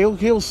thinking, okay,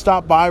 he'll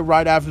stop by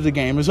right after the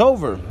game is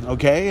over,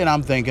 okay? And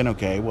I'm thinking,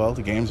 okay, well,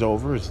 the game's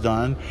over. It's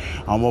done.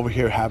 I'm over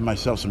here having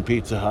myself some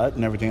Pizza Hut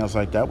and everything else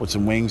like that with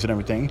some wings and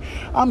everything.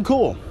 I'm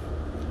cool.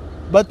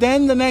 But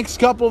then the next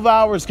couple of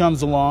hours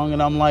comes along,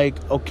 and I'm like,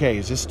 okay,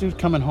 is this dude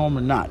coming home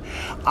or not?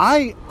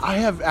 I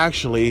have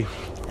actually,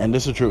 and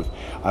this is the truth,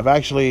 I've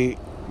actually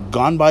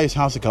gone by his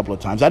house a couple of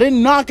times. I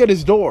didn't knock at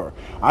his door.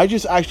 I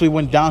just actually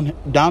went down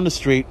the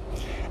street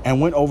and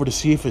went over to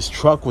see if his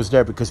truck was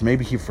there, because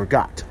maybe he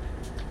forgot.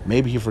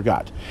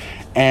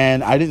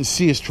 And I didn't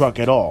see his truck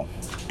at all.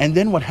 And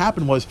then what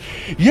happened was,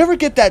 you ever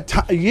get that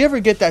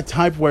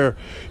type where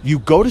you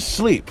go to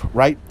sleep,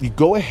 right? You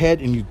go ahead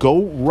and you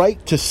go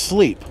right to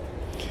sleep.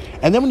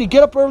 And then when you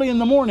get up early in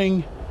the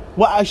morning,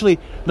 well, actually,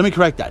 let me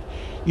correct that.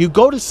 You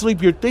go to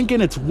sleep, you're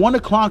thinking it's 1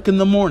 o'clock in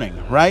the morning,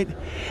 right?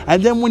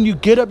 And then when you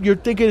get up, you're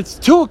thinking it's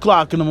 2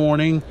 o'clock in the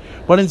morning,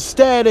 but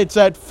instead it's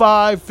at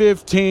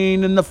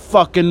 5:15 in the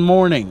fucking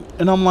morning.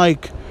 And I'm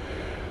like,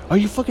 are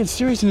you fucking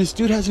serious? And this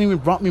dude hasn't even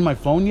brought me my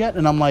phone yet?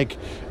 And I'm like,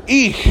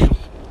 eek.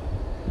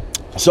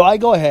 So I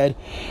go ahead.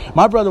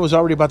 My brother was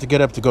already about to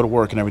get up to go to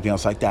work and everything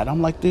else like that.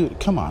 I'm like, dude,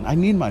 come on. I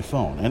need my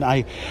phone. And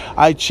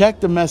I checked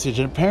the message,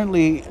 and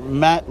apparently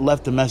Matt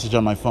left a message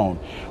on my phone,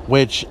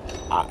 which,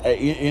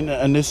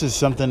 and this is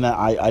something that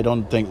I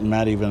don't think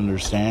Matt even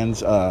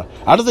understands. I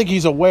don't think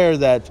he's aware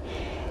that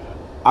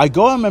I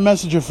go on my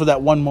messenger for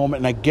that one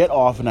moment, and I get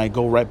off, and I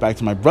go right back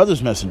to my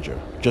brother's messenger,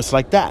 just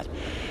like that.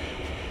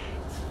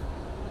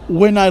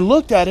 When I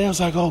looked at it, I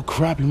was like, oh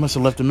crap, he must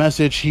have left a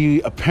message.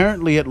 He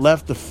apparently had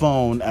left the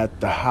phone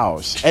at the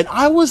house. And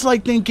I was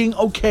like thinking,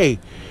 okay,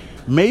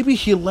 maybe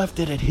he left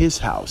it at his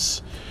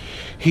house.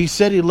 He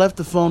said he left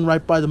the phone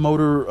right by the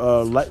motor,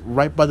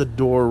 right by the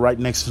door, right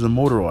next to the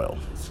motor oil.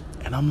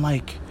 And I'm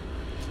like,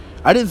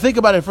 I didn't think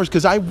about it at first,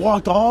 because I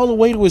walked all the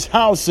way to his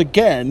house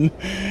again,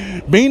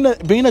 being a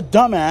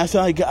dumbass.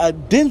 And I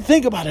didn't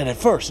think about it at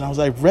first. And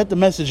I read the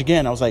message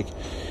again. I was like,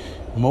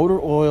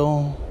 motor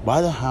oil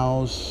by the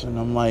house. And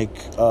I'm like,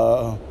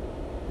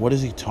 what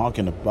is he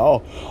talking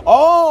about?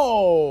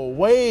 Oh,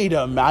 wait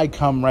a minute. I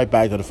come right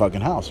back to the fucking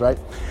house, right?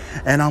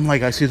 And I'm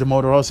like, I see the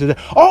motor oil.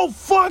 Oh,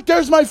 fuck,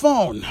 there's my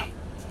phone.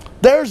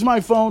 There's my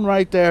phone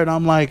right there. And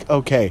I'm like,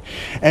 okay.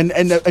 And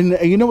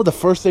you know what the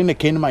first thing that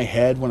came to my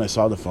head when I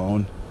saw the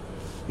phone?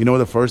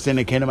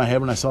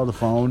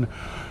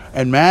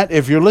 And Matt,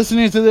 if you're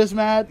listening to this,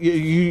 Matt,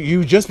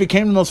 you just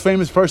became the most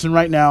famous person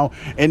right now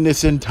in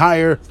this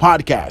entire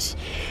podcast.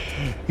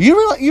 You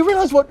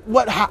realize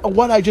what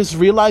I just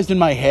realized in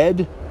my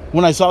head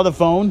when I saw the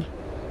phone?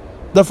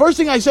 The first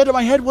thing I said in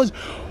my head was,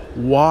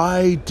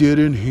 why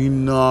didn't he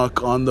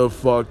knock on the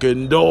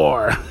fucking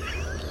door?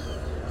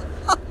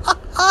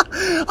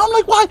 I'm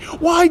like,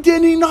 why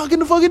didn't he knock on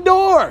the fucking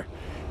door?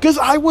 Because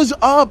I was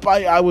up.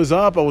 I was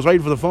up. I was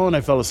waiting for the phone.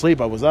 I fell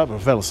asleep. I was up. I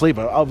fell asleep.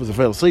 I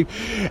fell asleep.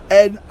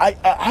 And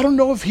I don't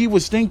know if he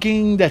was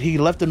thinking that he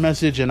left a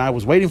message and I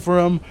was waiting for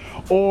him,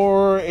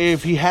 or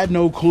if he had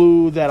no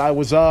clue that I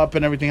was up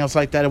and everything else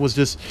like that. It was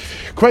just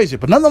crazy.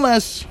 But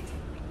nonetheless,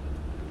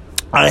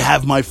 I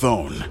have my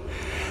phone.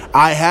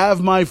 I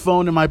have my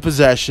phone in my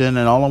possession,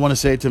 and all I want to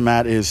say to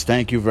Matt is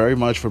thank you very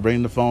much for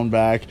bringing the phone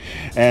back.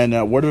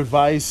 And word of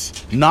advice,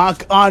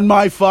 knock on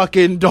my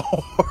fucking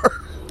door.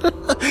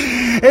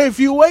 If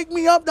you wake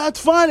me up, that's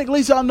fine. At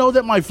least I'll know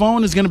that my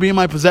phone is going to be in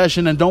my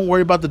possession. And don't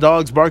worry about the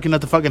dogs barking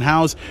at the fucking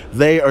house.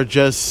 They are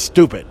just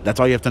stupid. That's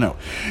all you have to know.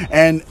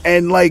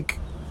 And like...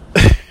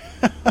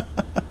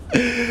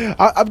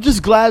 I'm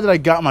just glad that I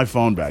got my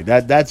phone back.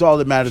 That's all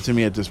that mattered to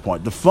me at this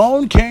point. The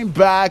phone came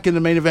back in the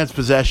main event's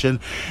possession,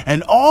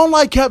 and all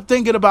I kept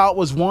thinking about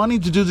was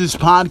wanting to do this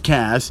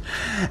podcast.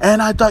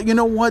 And I thought, you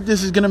know what?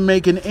 This is going to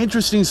make an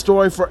interesting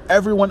story for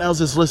everyone else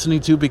that's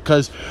listening to,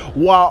 because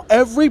while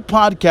every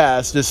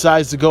podcast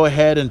decides to go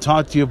ahead and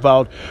talk to you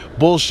about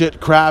bullshit,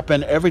 crap,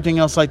 and everything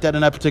else like that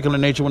in that particular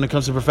nature when it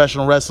comes to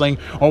professional wrestling,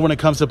 or when it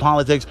comes to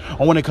politics,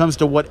 or when it comes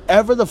to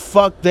whatever the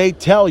fuck they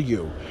tell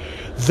you,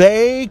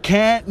 they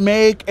can't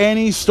make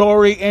any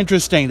story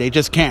interesting. They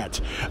just can't.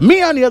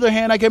 Me, on the other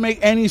hand, I can make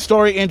any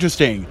story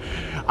interesting.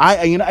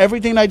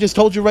 Everything I just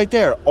told you right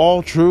there,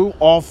 all true,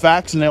 all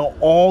facts, and they'll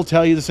all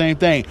tell you the same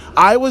thing.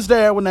 I was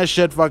there when that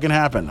shit fucking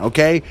happened,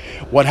 okay?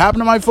 What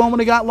happened to my phone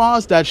when it got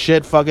lost? That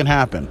shit fucking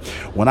happened.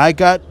 When I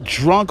got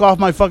drunk off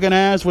my fucking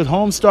ass with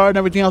Homestar and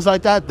everything else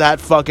like that,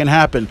 that fucking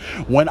happened.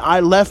 When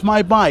I left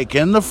my bike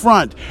in the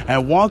front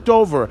and walked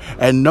over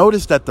and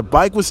noticed that the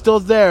bike was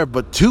still there,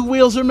 but 2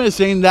 wheels are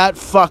missing, that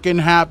fucking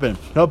happened.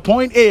 The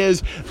point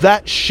is,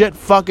 that shit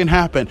fucking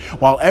happened.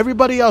 While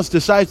everybody else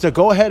decides to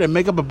go ahead and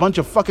make up a bunch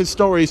of fucking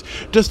stories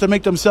just to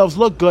make themselves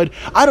look good,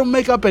 I don't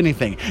make up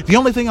anything. The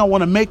only thing I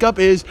want to make up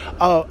is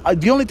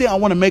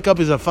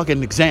a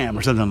fucking exam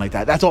or something like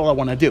that. That's all I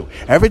want to do.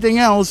 Everything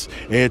else,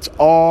 it's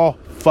all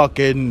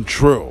fucking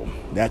true.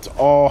 That's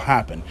all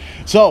happened.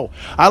 So,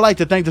 I'd like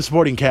to thank the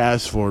Sporting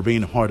Cast for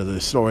being a part of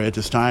this story at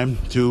this time.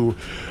 To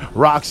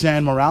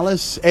Roxanne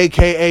Morales,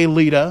 a.k.a.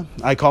 Lita.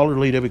 I call her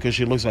Lita because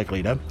she looks like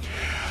Lita.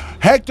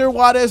 Hector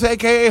Juarez,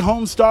 a.k.a.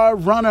 Homestar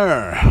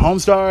Runner.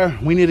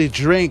 Homestar, we need a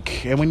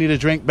drink, and we need a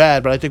drink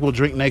bad, but I think we'll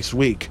drink next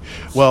week.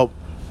 Well,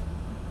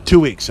 2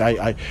 weeks.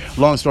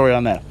 Long story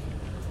on that.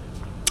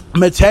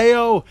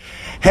 Mateo,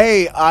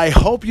 hey, I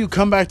hope you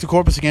come back to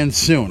Corpus again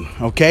soon,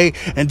 okay?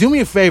 And do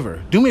me a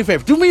favor. Do me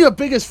the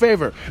biggest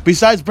favor.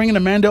 Besides bringing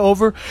Amanda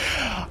over,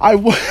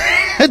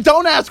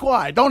 don't ask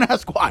why.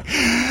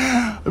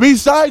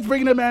 Besides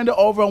bringing Amanda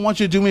over, I want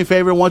you to do me a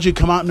favor. I want you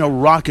to come out in a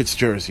Rockets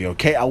jersey,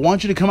 okay? I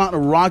want you to come out in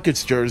a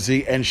Rockets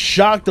jersey and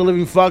shock the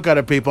living fuck out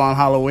of people on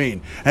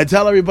Halloween. And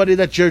tell everybody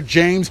that you're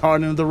James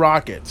Harden of the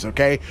Rockets,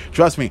 okay?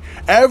 Trust me.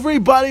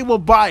 Everybody will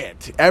buy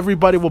it.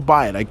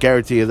 I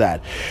guarantee you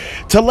that.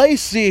 To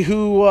Lacey,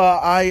 who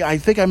I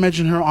think I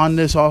mentioned her on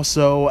this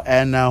also,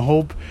 and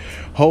hope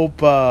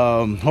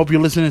you're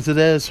listening to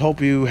this.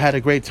 Hope you had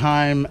a great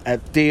time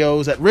at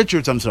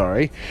Richards,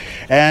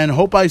 and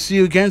hope I see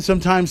you again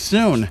sometime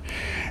soon.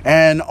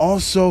 And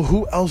also,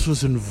 who else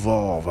was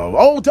involved?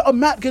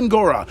 Matt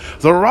Gangora,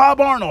 the Rob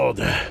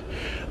Arnold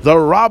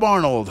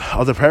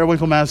of the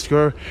Periwinkle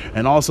Massacre,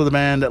 and also the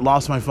man that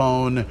lost my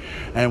phone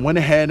and went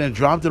ahead and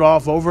dropped it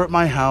off over at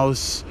my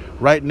house,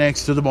 right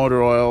next to the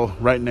motor oil,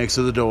 right next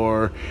to the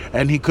door.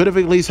 And he could have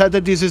at least had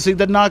the decency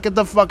to knock at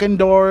the fucking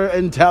door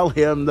and tell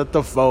him that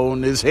the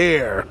phone is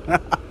here.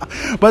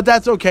 But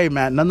that's okay,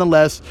 Matt.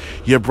 Nonetheless,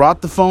 you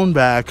brought the phone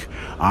back.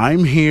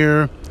 I'm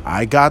here.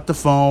 I got the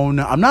phone.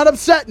 I'm not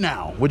upset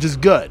now, which is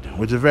good,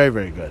 which is very,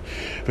 very good.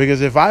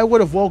 Because if I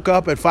would have woke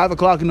up at 5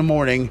 o'clock in the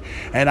morning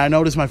and I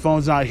noticed my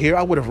phone's not here,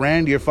 I would have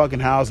ran to your fucking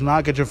house,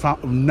 knock at your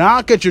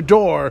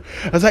door.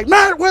 I was like,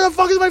 Matt, where the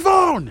fuck is my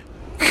phone?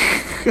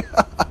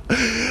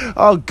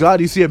 Oh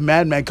God, you see a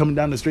madman coming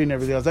down the street and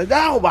everything. I was like,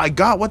 oh my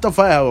God, what the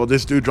fuck? Oh,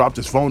 this dude dropped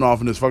his phone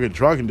off in his fucking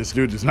truck, and this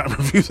dude is not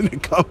refusing to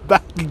come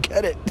back and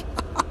get it.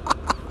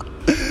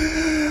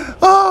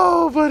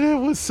 Oh, but it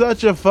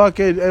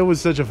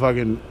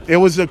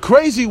was a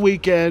crazy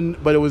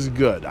weekend, but it was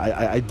good.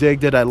 I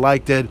digged it. I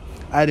liked it.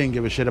 I didn't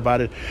give a shit about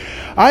it.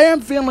 I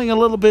am feeling a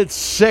little bit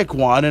sick,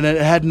 and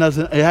it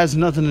has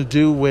nothing to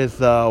do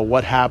with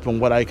what happened,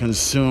 what I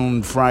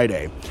consumed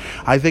Friday.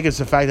 I think it's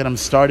the fact that I'm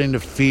starting to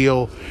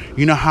feel,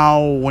 you know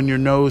how when your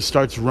nose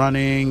starts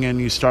running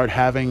and you start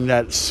having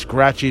that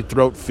scratchy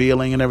throat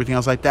feeling and everything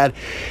else like that?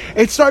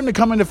 It's starting to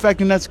come into effect,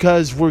 and that's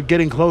because we're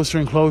getting closer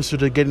and closer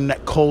to getting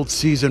that cold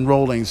season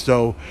rolling.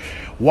 So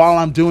while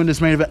I'm doing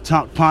this Main Event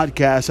Talk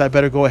podcast, I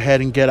better go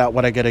ahead and get out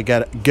what I gotta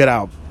get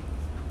out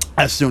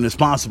as soon as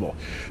possible.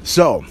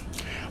 So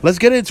let's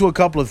get into a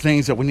couple of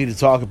things that we need to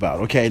talk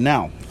about. Okay,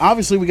 now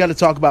obviously we got to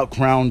talk about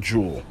Crown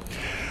Jewel.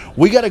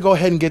 We got to go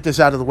ahead and get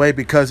this out of the way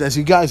because, as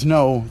you guys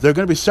know, there are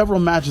going to be several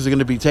matches that are going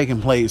to be taking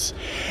place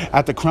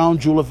at the Crown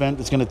Jewel event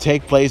that's going to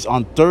take place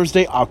on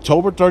Thursday,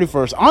 October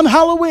 31st, on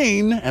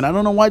Halloween. And I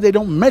don't know why they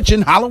don't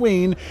mention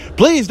Halloween.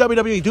 Please,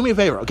 WWE, do me a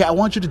favor. Okay, I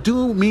want you to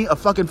do me a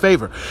fucking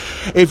favor.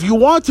 If you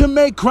want to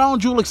make Crown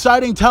Jewel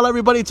exciting, tell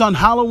everybody it's on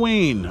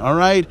Halloween, all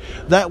right?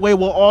 That way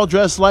we'll all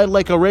dress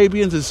like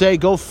Arabians and say,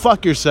 go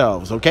fuck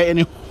yourselves, okay?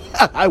 And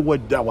I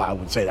would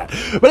say that.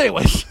 But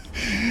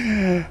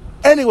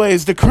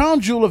Anyways, the Crown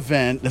Jewel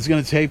event that's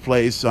going to take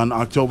place on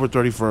October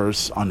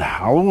 31st on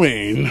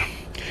Halloween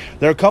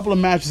There are a couple of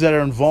matches that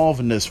are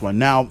involved in this one.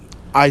 Now,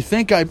 I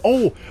think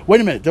oh,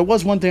 wait a minute. There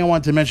was one thing I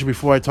wanted to mention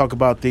before I talk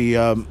about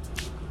the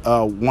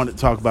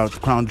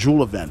Crown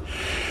Jewel event.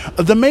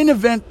 The main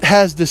event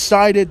has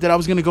decided that I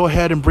was going to go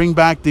ahead and bring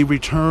back the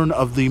return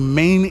of the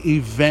main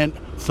event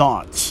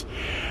thoughts.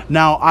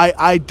 Now,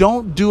 I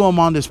don't do them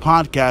on this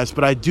podcast,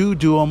 but I do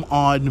them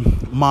on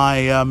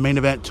my Main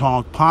Event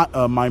Talk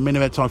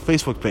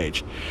Facebook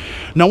page.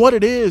 Now, what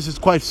it is, it's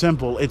quite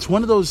simple. It's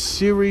one of those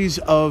series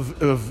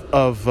of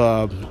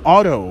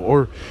auto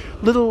or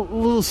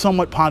little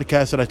somewhat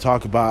podcasts that I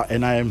talk about,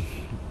 and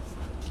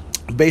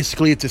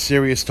basically it's a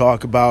serious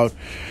talk about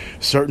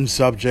certain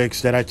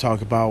subjects that I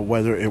talk about,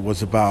 whether it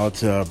was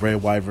about Bray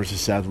Wyatt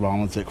versus Seth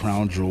Rollins at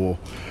Crown Jewel,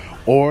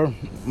 or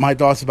my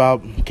thoughts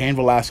about Cain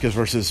Velasquez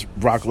versus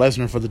Brock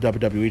Lesnar for the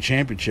WWE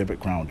Championship at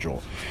Crown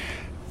Jewel.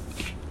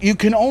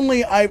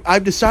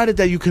 I've decided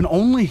that you can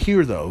only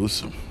hear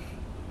those.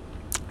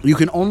 You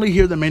can only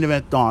hear the main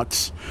event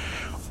thoughts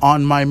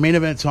on my Main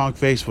Event Talk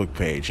Facebook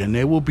page, and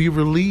they will be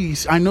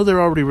released. I know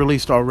they're already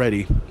released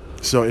already,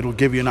 so it'll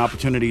give you an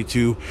opportunity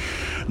to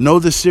know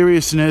the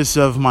seriousness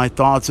of my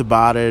thoughts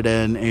about it,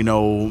 and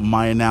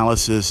my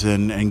analysis,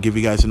 and give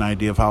you guys an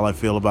idea of how I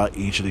feel about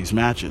each of these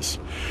matches.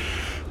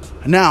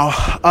 Now,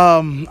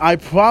 I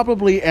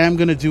probably am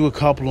going to do a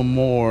couple of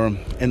more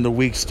in the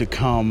weeks to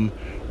come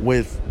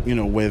with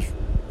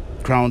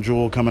Crown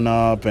Jewel coming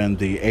up and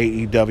the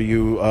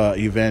AEW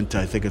event.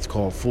 I think it's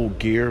called Full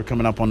Gear,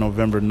 coming up on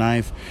November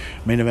 9th.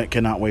 Main Event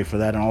cannot wait for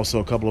that. And also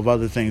a couple of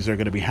other things that are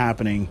going to be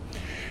happening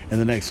in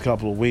the next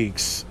couple of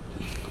weeks.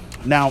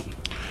 Now,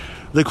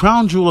 the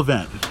Crown Jewel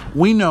event.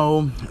 We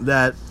know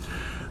that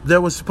there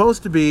was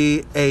supposed to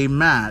be a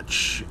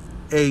match,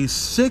 a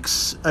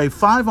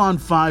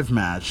 5-on-5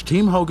 match,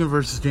 Team Hogan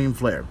versus Team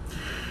Flair.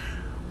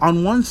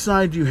 On one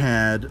side you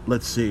had,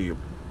 let's see,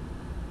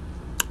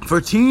 for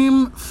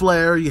Team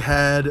Flair you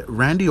had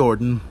Randy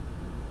Orton,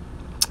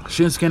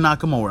 Shinsuke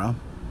Nakamura,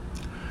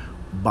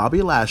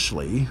 Bobby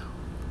Lashley.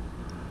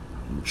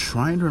 I'm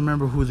trying to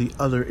remember who the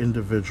other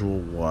individual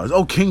was.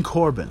 Oh, King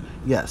Corbin.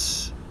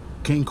 Yes,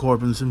 King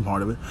Corbin's in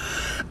part of it.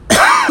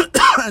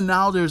 And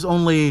now there's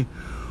only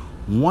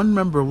one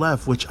member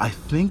left, which I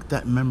think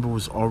that member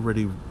was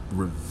already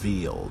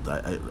revealed.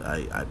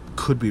 I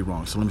could be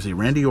wrong. So let me see.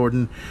 Randy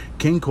Orton,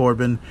 King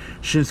Corbin,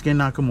 Shinsuke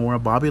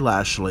Nakamura, Bobby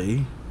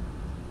Lashley.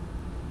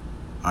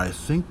 I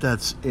think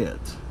that's it.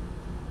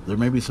 There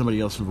may be somebody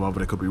else involved,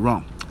 but I could be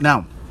wrong.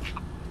 Now,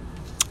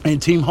 in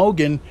Team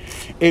Hogan,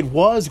 it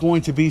was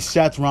going to be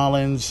Seth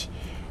Rollins,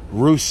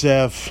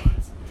 Rusev,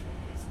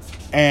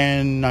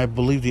 and I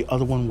believe the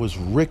other one was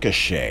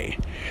Ricochet.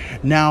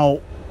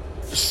 Now,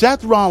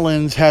 Seth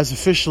Rollins has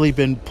officially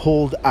been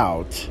pulled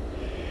out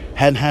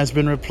and has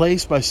been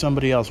replaced by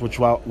somebody else, which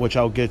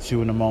I'll get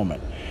to in a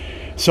moment.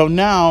 So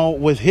now,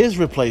 with his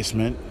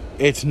replacement,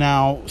 it's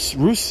now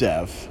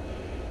Rusev,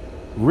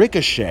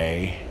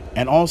 Ricochet,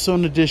 and also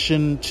in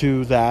addition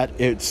to that,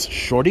 it's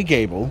Shorty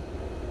Gable,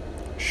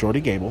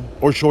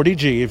 or Shorty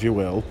G, if you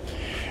will,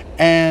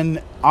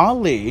 and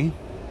Ali.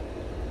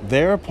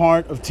 They're a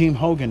part of Team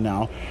Hogan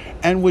now,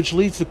 and which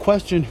leads to the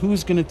question,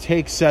 who's going to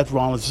take Seth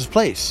Rollins'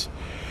 place?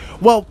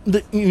 Well,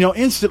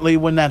 instantly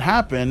when that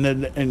happened,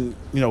 and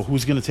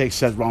who's going to take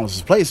Seth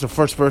Rollins' place, the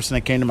first person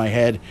that came to my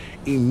head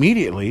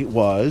immediately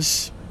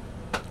was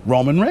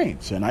Roman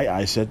Reigns, and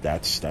I said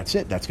that's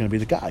it. That's going to be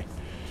the guy.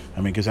 I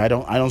mean, because I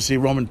don't see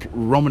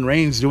Roman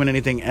Reigns doing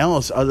anything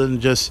else other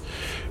than just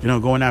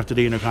going after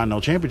the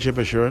Intercontinental Championship.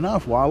 But sure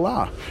enough,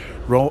 voila,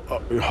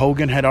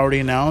 Hogan had already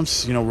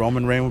announced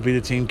Roman Reigns would be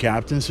the team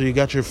captain, so you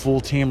got your full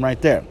team right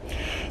there.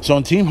 So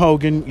in Team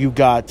Hogan, you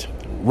got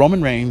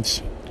Roman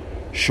Reigns,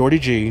 Shorty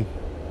G,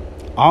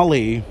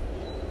 Ali,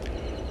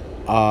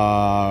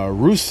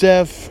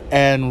 Rusev,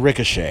 and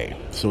Ricochet.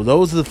 So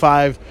those are the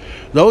five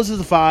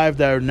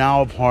that are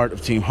now a part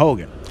of Team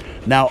Hogan.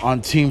 Now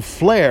on Team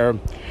Flair,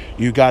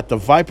 you got the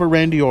Viper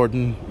Randy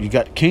Orton, you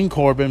got King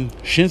Corbin,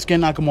 Shinsuke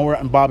Nakamura,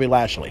 and Bobby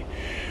Lashley.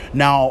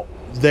 Now,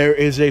 there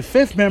is a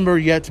fifth member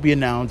yet to be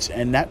announced,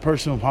 and that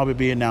person will probably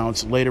be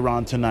announced later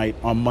on tonight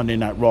on Monday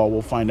Night Raw.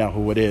 We'll find out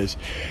who it is.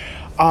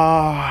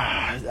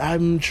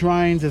 I'm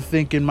trying to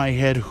think in my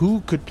head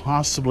who could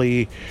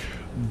possibly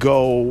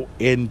go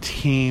in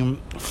Team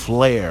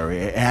Flair.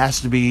 It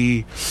has to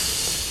be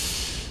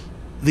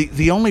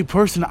the only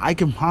person I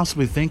can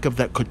possibly think of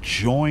that could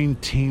join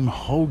Team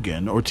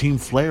Hogan, or Team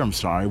Flair,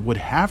 would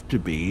have to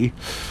be,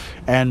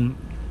 and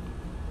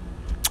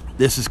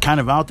this is kind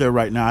of out there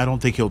right now. I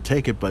don't think he'll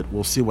take it, but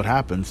we'll see what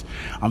happens.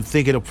 I'm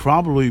thinking it'll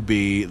probably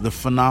be the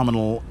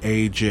phenomenal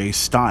AJ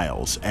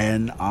Styles,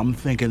 and I'm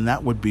thinking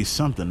that would be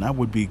something. That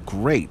would be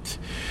great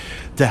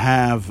to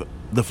have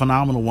the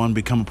phenomenal one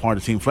become a part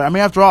of Team Flair. I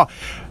mean, after all,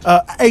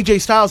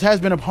 AJ Styles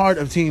has been a part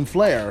of Team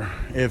Flair,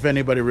 if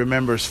anybody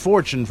remembers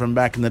Fortune from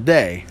back in the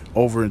day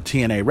over in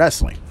TNA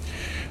Wrestling.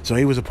 So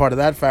he was a part of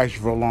that faction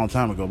for a long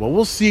time ago. But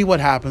we'll see what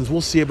happens.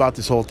 We'll see about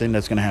this whole thing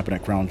that's going to happen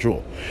at Crown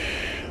Jewel.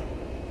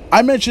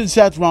 I mentioned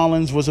Seth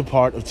Rollins was a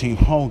part of Team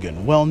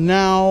Hogan. Well,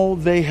 now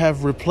they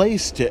have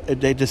replaced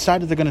it. They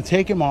decided they're going to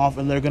take him off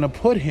and they're going to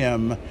put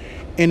him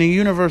in a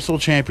Universal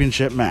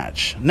Championship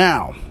match.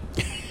 Now,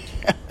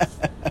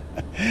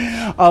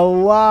 a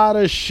lot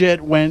of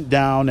shit went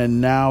down,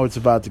 and now it's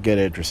about to get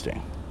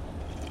interesting.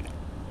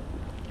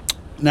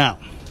 Now,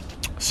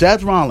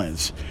 Seth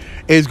Rollins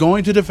is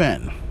going to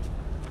defend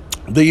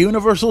the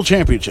Universal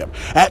Championship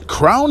at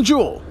Crown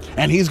Jewel,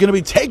 and he's going to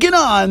be taking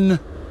on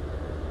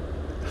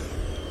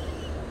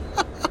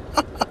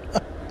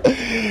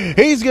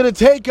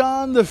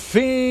the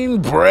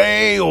Fiend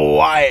Bray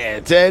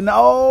Wyatt. And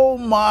oh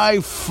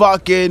my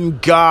fucking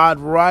God,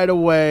 right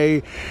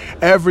away,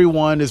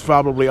 everyone is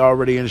probably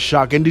already in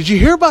shock. And did you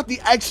hear about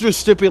the extra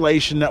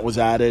stipulation that was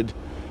added?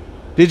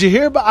 Did you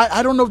hear about,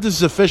 I don't know if this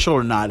is official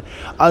or not,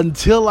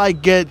 until I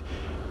get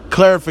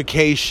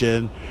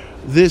clarification.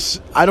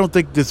 I don't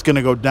think this is going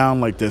to go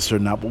down like this or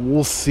not, but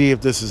we'll see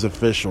if this is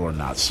official or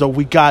not. So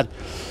we got,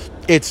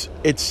 it's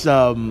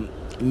a,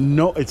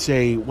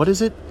 what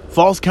is it?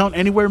 Falls Count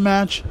Anywhere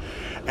match,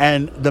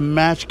 and the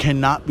match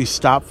cannot be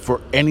stopped for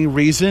any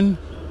reason.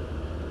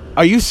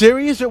 Are you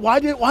serious?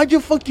 Why'd you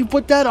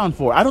put that on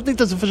for? I don't think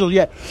that's official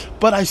yet,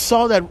 but I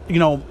saw that,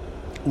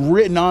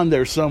 written on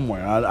there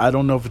somewhere. I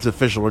don't know if it's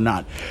official or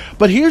not.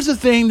 But here's the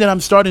thing that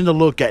I'm starting to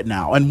look at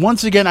now. And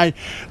once again,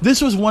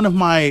 this was one of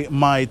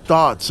my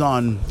thoughts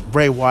on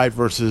Bray Wyatt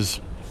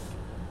versus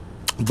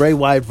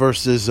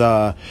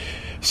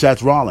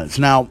Seth Rollins.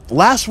 Now,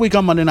 last week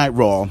on Monday Night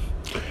Raw,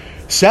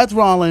 Seth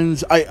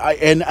Rollins,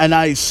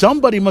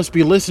 somebody must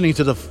be listening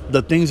to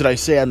the things that I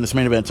say on this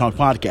Main Event Talk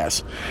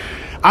podcast.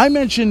 I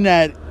mentioned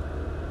that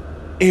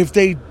if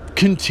they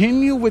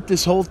continue with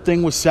this whole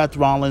thing with Seth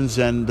Rollins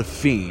and the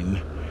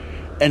Fiend,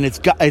 and it's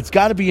got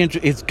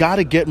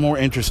to get more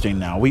interesting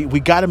now. We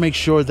got to make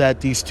sure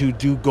that these two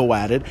do go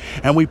at it,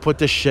 and we put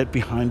this shit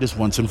behind us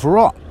once and for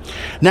all.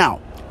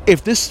 Now,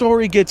 if this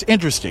story gets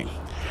interesting,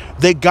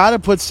 they got to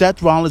put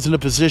Seth Rollins in a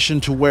position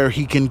to where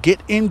he can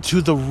get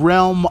into the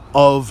realm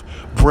of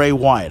Bray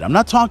Wyatt. I'm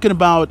not talking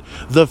about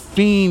the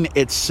Fiend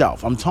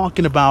itself. I'm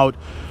talking about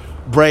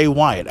Bray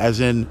Wyatt,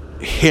 as in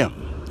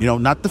him.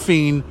 Not the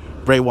Fiend,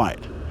 Bray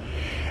Wyatt.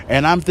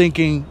 And I'm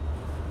thinking,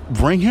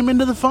 bring him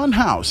into the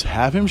funhouse.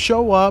 Have him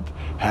show up.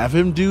 Have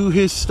him do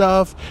his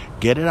stuff.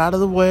 Get it out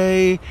of the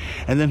way.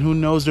 And then who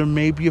knows, there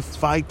may be a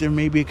fight. There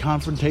may be a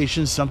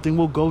confrontation. Something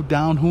will go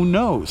down. Who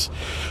knows?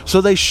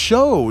 So they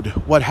showed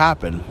what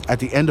happened at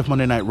the end of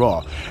Monday Night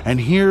Raw. And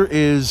here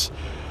is,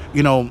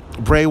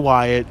 Bray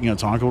Wyatt,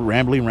 talking about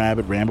Rambling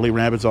Rabbit. Rambling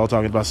Rabbit's all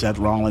talking about Seth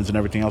Rollins and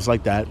everything else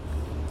like that.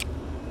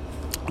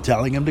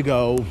 Telling him to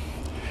go.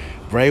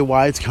 Bray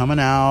Wyatt's coming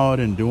out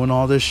and doing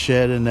all this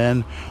shit, and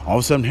then all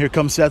of a sudden here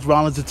comes Seth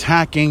Rollins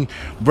attacking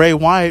Bray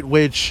Wyatt,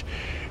 which,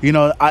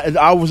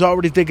 I was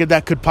already thinking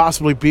that could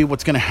possibly be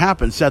what's going to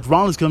happen. Seth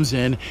Rollins comes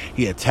in,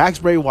 he attacks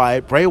Bray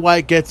Wyatt. Bray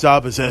Wyatt gets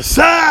up and says,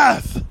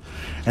 "Seth!"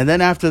 And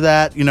then after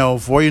that,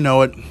 before you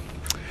know it,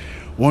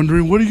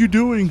 wondering, what are you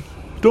doing?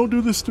 Don't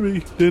do this to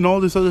me. And all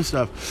this other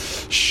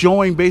stuff,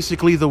 showing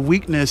basically the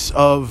weakness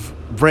of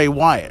Bray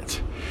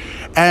Wyatt.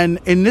 And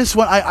in this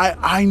one,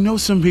 I know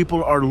some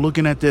people are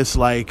looking at this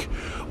like,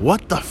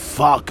 what the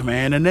fuck,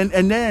 man? And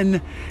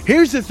then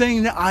here's the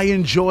thing that I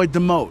enjoyed the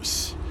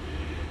most.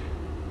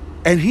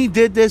 And he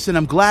did this, and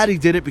I'm glad he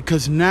did it,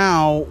 because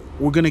now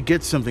we're going to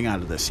get something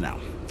out of this now.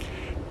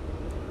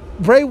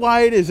 Bray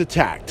Wyatt is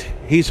attacked.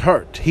 He's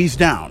hurt. He's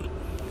down.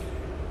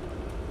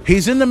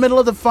 He's in the middle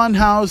of the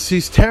funhouse.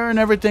 He's tearing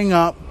everything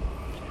up.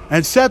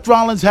 And Seth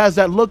Rollins has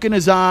that look in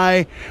his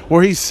eye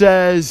where he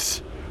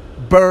says,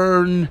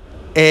 "Burn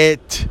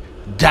it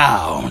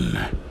down."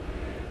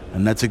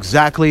 And that's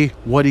exactly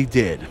what he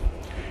did.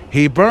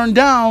 He burned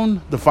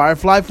down the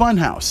Firefly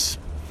Funhouse.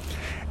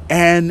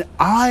 And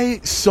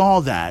I saw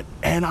that,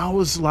 and I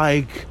was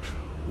like,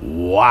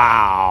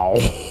 wow.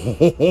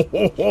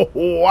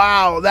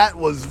 Wow, that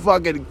was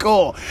fucking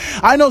cool.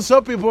 I know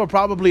some people are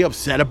probably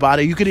upset about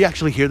it. You could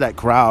actually hear that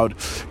crowd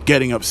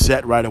getting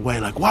upset right away.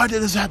 Like, why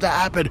did this have to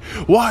happen?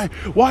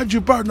 Why'd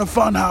you burn the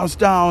funhouse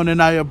down?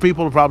 And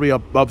people are probably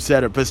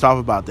upset or pissed off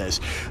about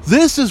this.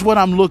 This is what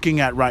I'm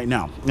looking at right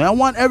now. And I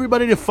want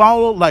everybody to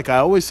follow, like I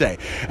always say,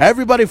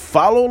 everybody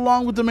follow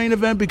along with the main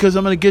event, because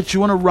I'm going to get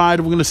you on a ride,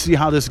 and we're going to see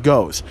how this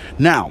goes.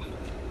 Now,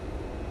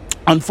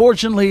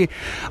 unfortunately,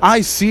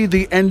 I see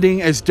the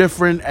ending as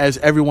different as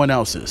everyone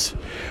else's,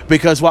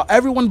 because while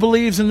everyone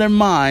believes in their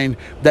mind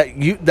that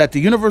the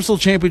Universal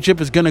Championship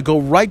is going to go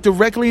right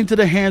directly into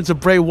the hands of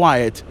Bray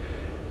Wyatt,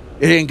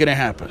 it ain't going to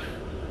happen.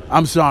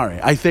 I'm sorry.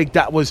 I think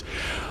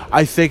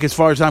as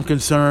far as I'm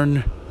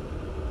concerned,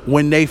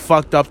 when they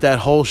fucked up that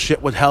whole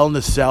shit with Hell in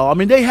a Cell, I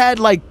mean, they had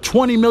like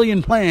 20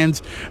 million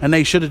plans, and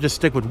they should have just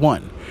stick with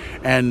one.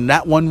 And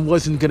that one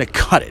wasn't going to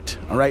cut it,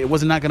 all right? It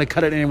was not going to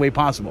cut it in any way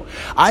possible.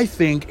 I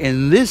think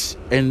in this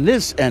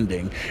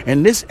ending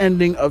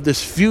of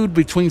this feud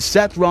between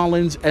Seth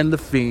Rollins and The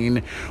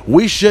Fiend,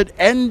 we should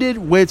end it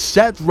with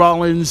Seth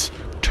Rollins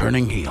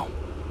turning heel.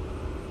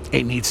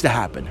 It needs to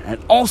happen.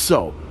 And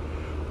also,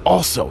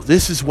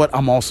 this is what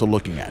I'm also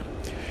looking at.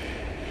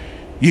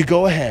 You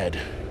go ahead,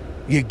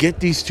 you get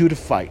these two to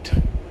fight.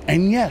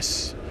 And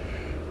yes,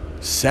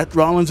 Seth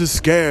Rollins is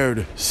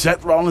scared.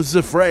 Seth Rollins is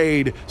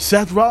afraid.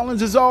 Seth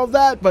Rollins is all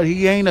that, but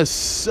he ain't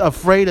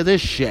afraid of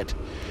this shit.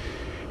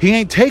 He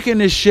ain't taking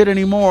this shit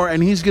anymore,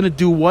 and he's going to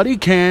do what he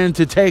can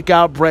to take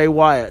out Bray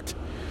Wyatt.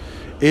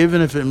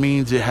 Even if it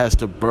means it has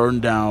to burn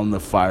down the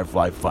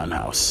Firefly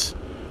Funhouse,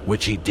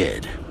 which he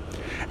did.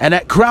 And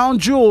at Crown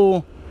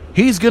Jewel,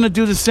 he's going to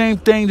do the same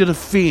thing to The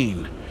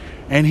Fiend.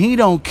 And he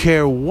don't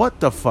care what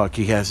the fuck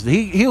he has.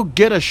 He'll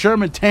get a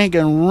Sherman tank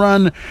and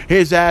run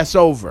his ass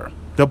over.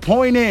 The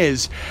point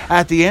is,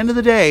 at the end of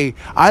the day,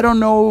 I don't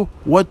know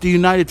what the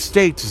United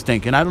States is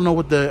thinking. I don't know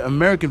what the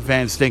American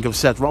fans think of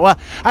Seth Rollins.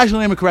 Well, actually,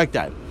 let me correct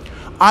that.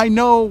 I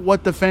know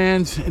what the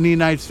fans in the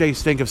United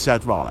States think of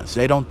Seth Rollins.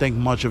 They don't think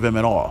much of him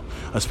at all,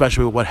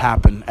 especially with what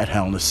happened at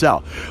Hell in a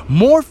Cell.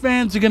 More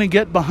fans are going to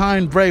get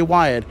behind Bray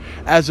Wyatt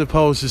as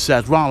opposed to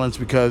Seth Rollins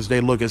because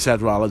they look at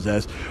Seth Rollins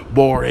as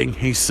boring,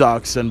 he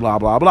sucks, and blah,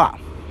 blah, blah.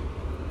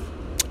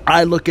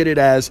 I look at it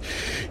as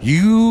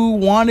you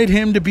wanted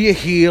him to be a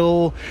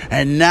heel,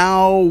 and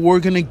now we're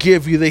going to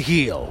give you the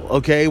heel,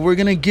 okay? We're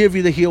going to give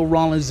you the heel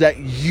Rollins that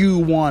you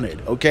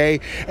wanted, okay?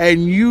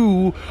 And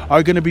you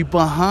are going to be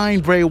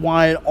behind Bray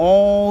Wyatt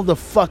all the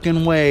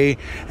fucking way,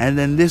 and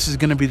then this is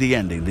going to be the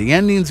ending. The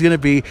ending's going to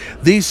be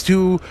these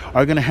two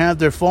are going to have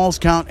their Falls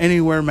Count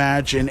Anywhere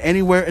match and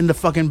anywhere in the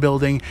fucking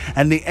building,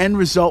 and the end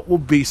result will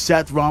be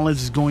Seth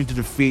Rollins is going to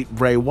defeat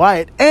Bray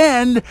Wyatt.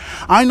 And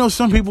I know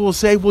some people will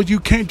say, well, you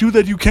can't do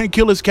that. You can't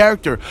kill his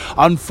character.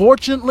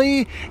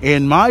 Unfortunately,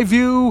 in my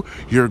view,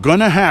 you're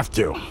gonna have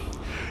to.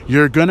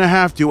 You're gonna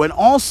have to. And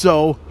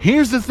also,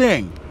 here's the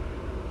thing.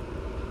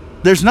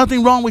 There's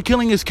nothing wrong with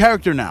killing his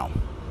character now.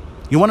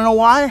 You want to know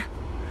why?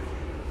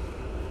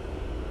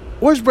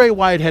 Where's Bray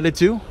Wyatt headed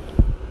to?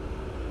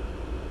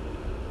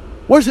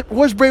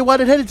 Where's Bray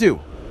Wyatt headed to?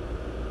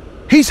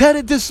 He's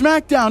headed to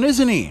SmackDown,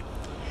 isn't he?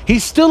 He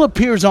still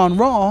appears on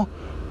Raw,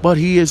 but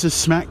he is a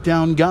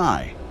SmackDown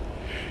guy.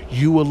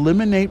 You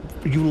eliminate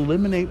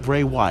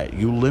Bray Wyatt.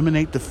 You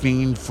eliminate The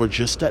Fiend for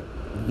just that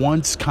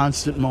once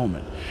constant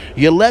moment.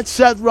 You let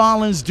Seth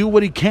Rollins do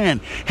what he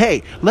can.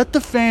 Hey, let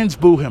the fans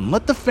boo him.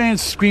 Let the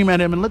fans scream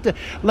at him and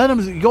let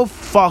him go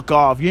fuck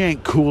off. You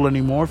ain't cool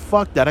anymore.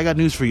 Fuck that. I got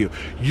news for you.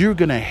 You're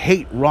going to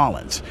hate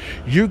Rollins.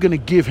 You're going to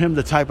give him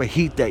the type of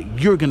heat that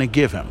you're going to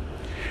give him.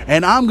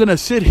 And I'm going to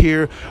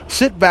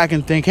sit back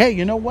and think, hey,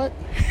 you know what?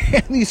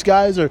 These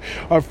guys are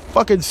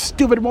fucking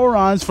stupid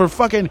morons for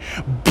fucking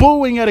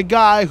booing at a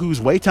guy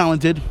who's way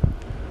talented,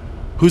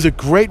 who's a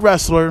great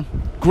wrestler,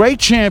 great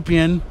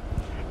champion.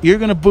 You're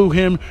going to boo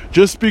him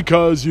just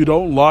because you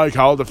don't like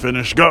how the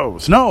finish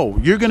goes. No,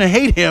 you're going to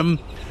hate him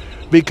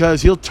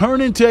because he'll turn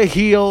into a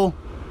heel,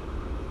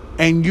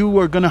 and you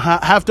are going to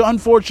have to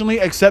unfortunately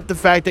accept the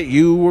fact that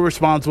you were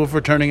responsible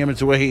for turning him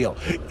into a heel.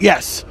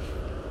 Yes.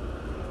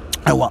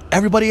 And while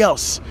everybody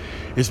else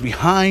is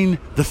behind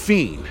The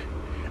Fiend,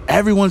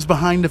 everyone's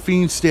behind The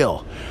Fiend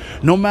still.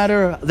 No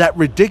matter that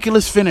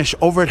ridiculous finish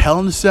over at Hell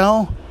in a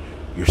Cell,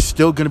 you're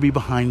still going to be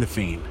behind The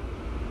Fiend.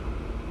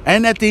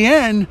 And at the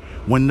end,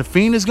 when The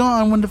Fiend is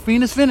gone, when The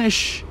Fiend is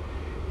finished,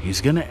 he's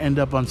going to end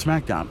up on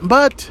SmackDown.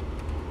 But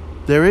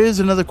there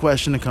is another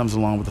question that comes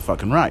along with the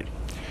fucking ride.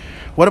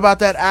 What about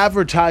that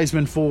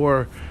advertisement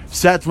for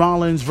Seth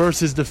Rollins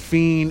versus The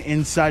Fiend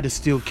inside a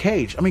steel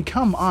cage? I mean,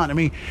 come on. I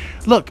mean,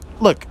 look.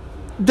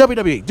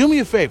 WWE, do me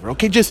a favor,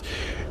 okay?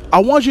 I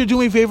want you to do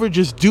me a favor.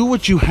 Just do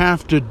what you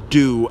have to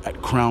do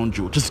at Crown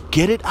Jewel. Just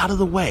get it out of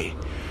the way.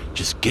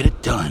 Just get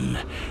it done.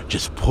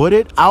 Just put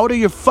it out of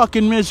your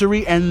fucking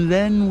misery, and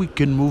then we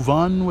can move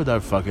on with our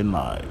fucking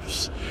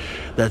lives.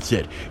 That's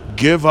it.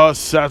 Give us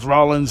Seth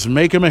Rollins,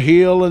 make him a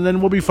heel, and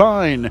then we'll be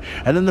fine.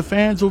 And then the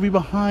fans will be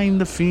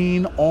behind The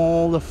Fiend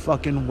all the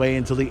fucking way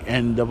until the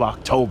end of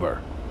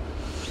October.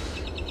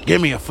 Give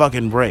me a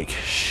fucking break.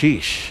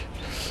 Sheesh.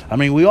 I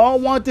mean, we all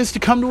want this to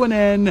come to an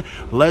end.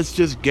 Let's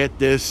just get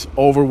this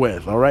over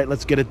with, all right?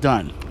 Let's get it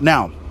done.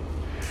 Now,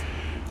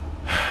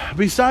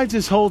 besides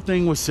this whole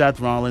thing with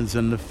Seth Rollins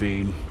and The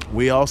Fiend,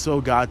 we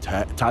also got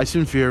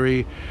Tyson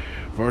Fury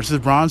versus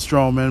Braun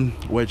Strowman,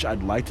 which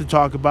I'd like to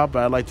talk about,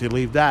 but I'd like to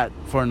leave that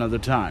for another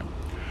time.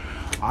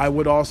 I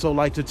would also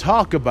like to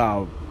talk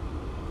about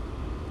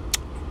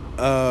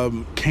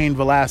Cain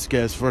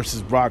Velasquez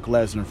versus Brock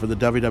Lesnar for the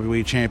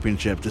WWE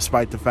Championship,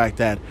 despite the fact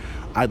that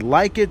I'd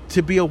like it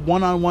to be a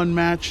one-on-one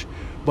match,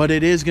 but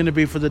it is going to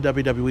be for the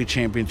WWE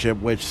Championship,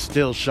 which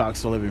still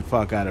shocks the living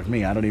fuck out of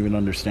me. I don't even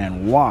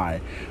understand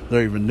why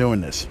they're even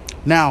doing this.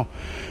 Now,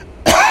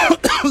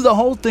 the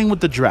whole thing with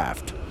the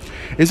draft.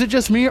 Is it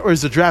just me, or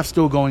is the draft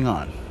still going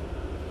on?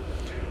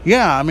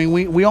 Yeah, I mean,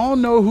 we all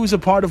know who's a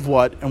part of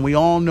what, and we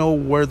all know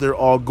where they're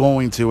all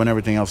going to and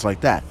everything else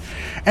like that.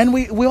 And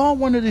we all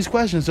wonder these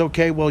questions.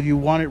 Okay, well, you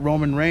wanted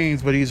Roman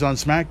Reigns, but he's on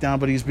SmackDown,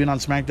 but he's been on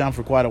SmackDown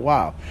for quite a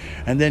while.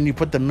 And then you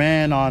put the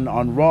man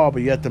on Raw,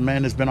 but yet the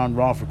man has been on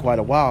Raw for quite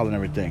a while and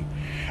everything.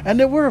 And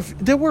there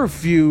were a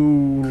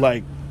few,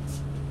 like,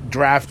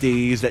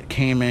 draftees that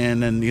came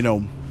in and,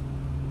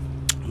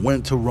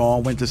 went to Raw,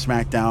 went to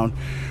SmackDown,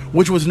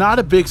 which was not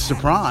a big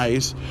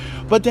surprise.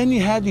 But then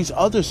you had these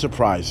other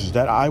surprises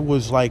that I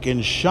was like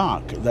in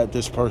shock that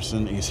this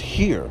person is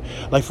here.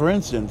 Like, for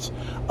instance,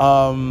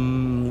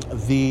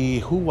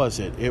 who was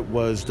it? It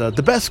was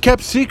the best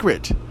kept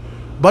secret,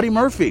 Buddy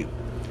Murphy.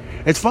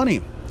 It's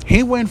funny.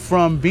 He went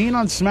from being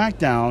on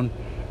SmackDown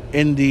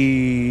in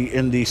the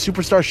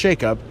Superstar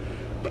Shakeup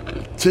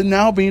to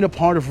now being a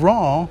part of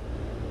Raw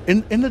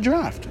in the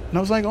draft. And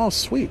I was like, oh,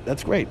 sweet.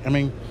 That's great. I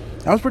mean,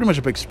 that was pretty much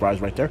a big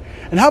surprise right there.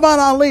 And how about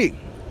Ali?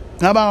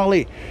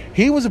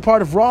 He was a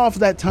part of Raw for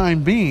that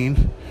time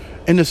being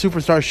in the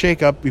Superstar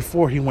Shakeup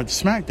before he went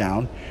to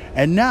SmackDown.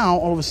 And now,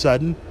 all of a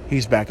sudden,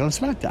 he's back on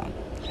SmackDown,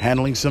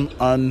 handling some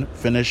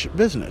unfinished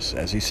business,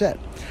 as he said,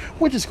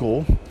 which is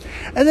cool.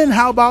 And then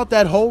how about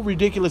that whole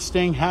ridiculous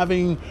thing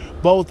having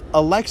both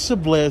Alexa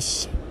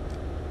Bliss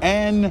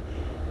and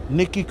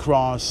Nikki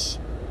Cross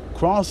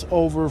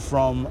over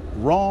from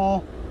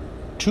Raw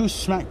to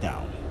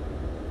SmackDown?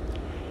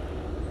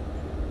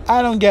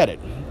 I don't get it.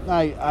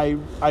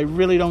 I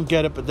really don't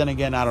get it, but then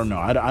again, I don't know.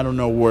 I don't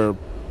know where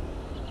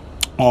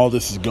all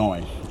this is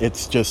going.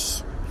 It's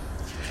just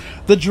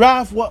the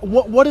draft.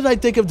 What did I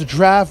think of the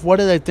draft? What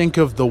did I think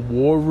of the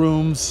war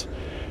rooms?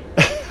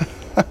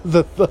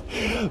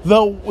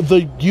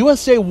 the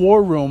USA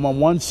War Room on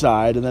one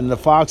side, and then the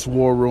Fox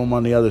War Room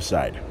on the other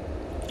side.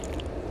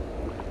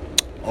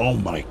 Oh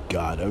my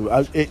God!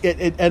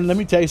 And let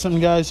me tell you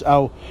something, guys.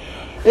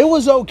 It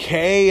was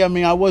okay. I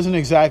mean, I wasn't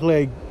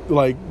exactly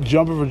like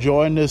jumping for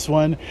joy in this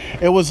one.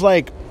 It was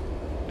like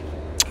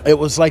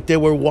they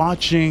were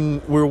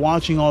watching. We're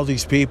watching all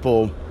these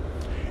people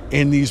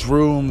in these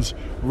rooms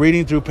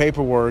reading through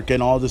paperwork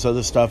and all this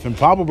other stuff, and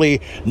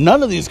probably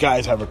none of these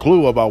guys have a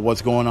clue about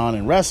what's going on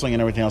in wrestling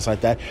and everything else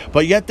like that,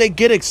 but yet they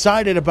get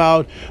excited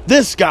about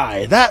this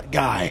guy, that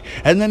guy,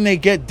 and then they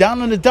get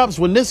down in the dumps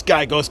when this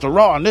guy goes to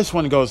Raw and this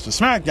one goes to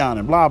SmackDown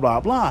and blah blah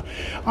blah.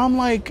 I'm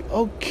like,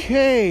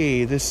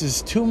 okay, this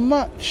is too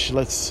much.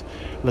 Let's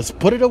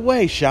put it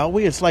away, shall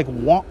we? It's like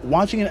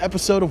watching an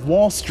episode of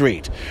Wall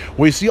Street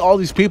where you see all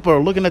these people are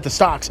looking at the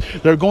stocks.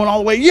 They're going all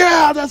the way,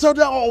 yeah,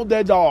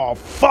 oh,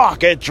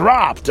 fuck, it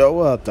dropped. Oh,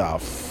 what the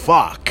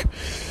fuck?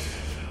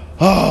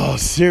 Oh,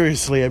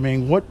 seriously, I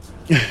mean, what?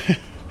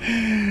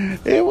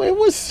 It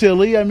was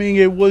silly. I mean,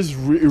 it was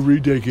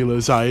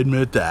ridiculous, I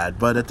admit that.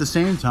 But at the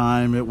same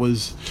time, it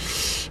was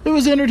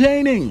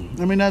entertaining.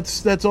 I mean,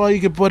 that's all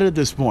you could put at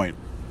this point.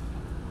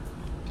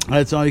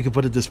 That's all you can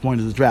put at this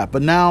point of the draft.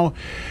 But now,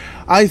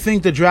 I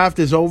think the draft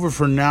is over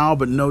for now,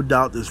 but no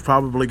doubt there's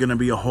probably going to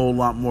be a whole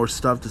lot more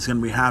stuff that's going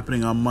to be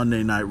happening on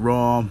Monday Night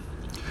Raw.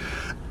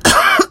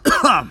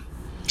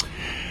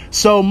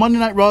 So Monday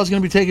Night Raw is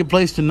going to be taking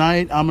place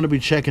tonight. I'm going to be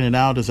checking it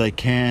out as I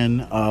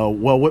can.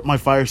 Well, with my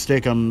Fire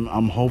Stick,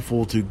 I'm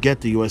hopeful to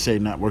get the USA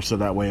Network, so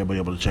that way I'll be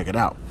able to check it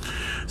out.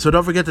 So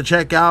don't forget to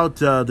check out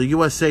the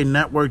USA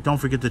Network. Don't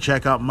forget to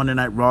check out Monday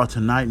Night Raw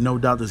tonight. No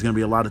doubt there's going to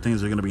be a lot of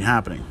things that are going to be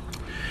happening.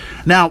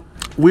 Now,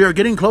 we are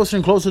getting closer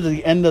and closer to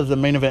the end of the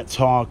main event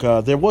talk.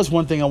 There was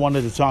one thing I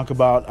wanted to talk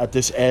about at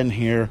this end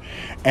here,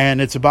 and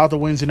it's about the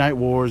Wednesday Night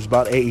Wars,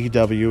 about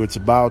AEW. It's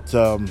about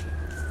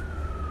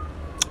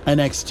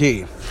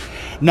NXT.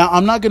 Now,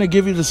 I'm not going to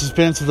give you the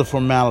suspense of the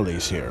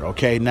formalities here,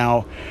 okay?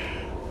 Now,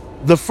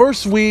 the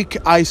first week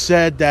I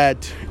said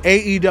that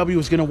AEW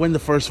was going to win the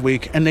first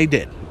week, and they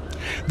did.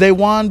 They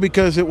won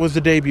because it was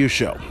the debut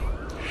show.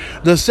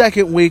 The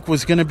second week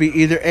was going to be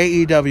either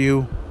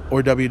AEW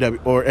or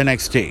WWE or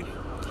NXT.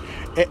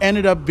 It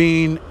ended up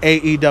being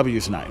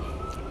AEW's night,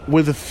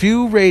 with a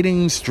few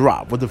ratings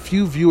dropped, with a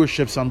few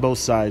viewerships on both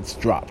sides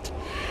dropped.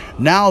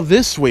 Now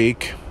this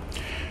week,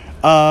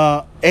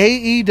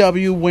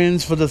 AEW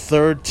wins for the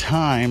third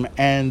time,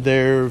 and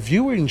their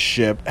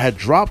viewership had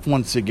dropped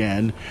once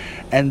again,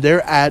 and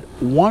they're at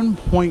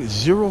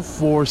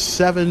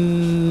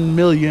 1.047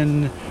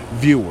 million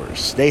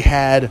viewers. They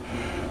had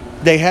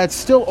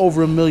still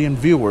over 1 million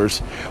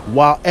viewers,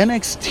 while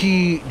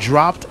NXT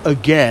dropped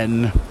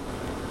again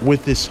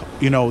with this,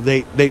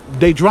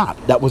 they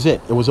dropped. That was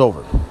it. It was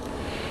over.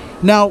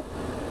 Now,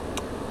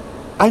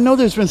 I know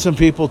there's been some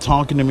people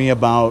talking to me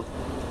about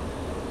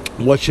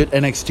what should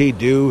NXT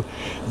do.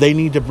 They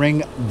need to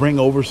bring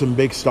over some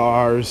big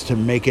stars to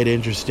make it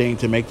interesting,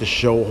 to make the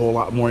show a whole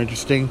lot more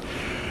interesting.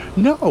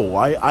 No,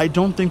 I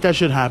don't think that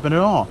should happen at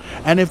all.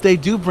 And if they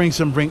do bring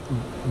some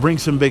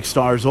big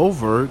stars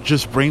over,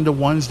 just bring the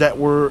ones that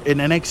were in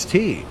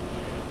NXT.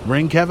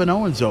 Bring Kevin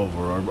Owens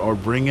over, or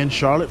bring in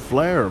Charlotte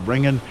Flair, or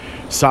bring in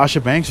Sasha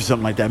Banks or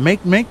something like that.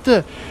 Make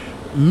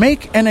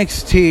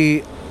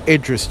NXT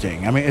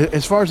interesting. I mean,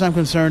 as far as I'm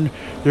concerned,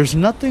 there's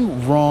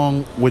nothing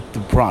wrong with the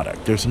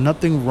product. There's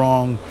nothing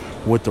wrong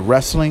with the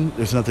wrestling.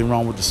 There's nothing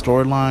wrong with the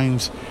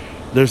storylines.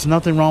 There's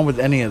nothing wrong with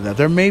any of that.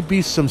 There may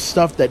be some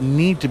stuff that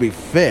need to be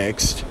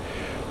fixed,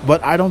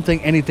 but I don't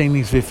think anything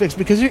needs to be fixed,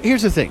 because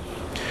here's the thing.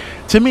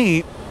 To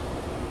me,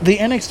 the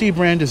NXT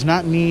brand does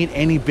not need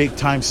any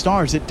big-time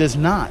stars. It does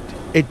not.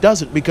 It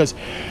doesn't, because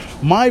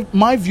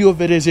my view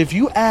of it is, if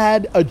you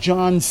add a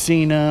John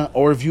Cena,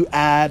 or if you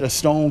add a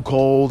Stone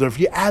Cold, or if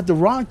you add The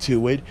Rock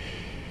to it,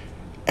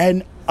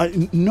 and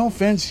no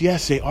offense,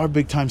 yes, they are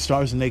big time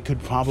stars and they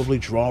could probably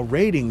draw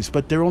ratings,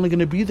 but they're only going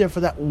to be there for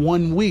that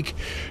 1 week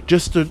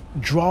just to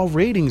draw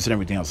ratings and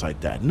everything else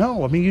like that.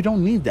 No, I mean, you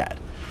don't need that.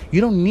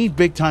 You don't need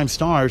big time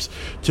stars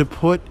to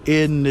put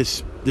in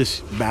this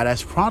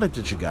badass product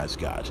that you guys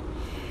got.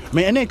 I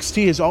mean,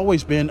 NXT has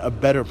always been a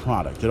better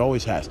product. It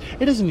always has.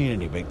 It doesn't need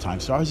any big time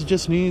stars. It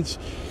just needs,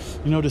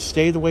 to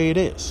stay the way it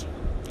is.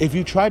 If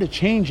you try to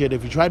change it,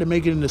 if you try to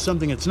make it into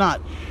something it's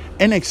not,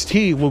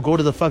 NXT will go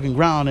to the fucking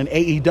ground, and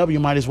AEW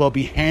might as well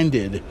be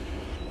handed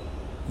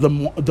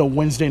the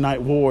Wednesday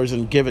Night Wars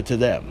and give it to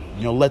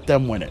them. Let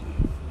them win it.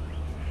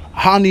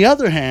 On the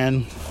other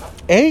hand,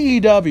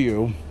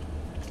 AEW,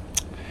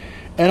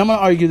 and I'm going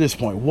to argue this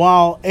point,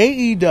 while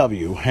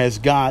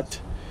AEW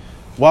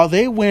while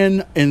they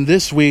win in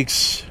this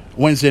week's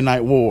Wednesday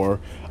Night War,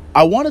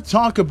 I want to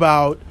talk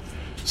about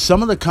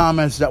some of the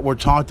comments that were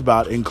talked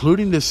about,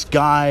 including this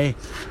guy,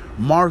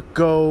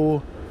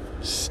 Marco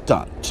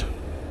Stunt.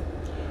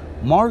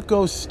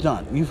 Marco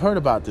Stunt. You've heard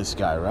about this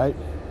guy, right?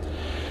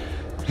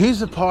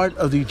 He's a part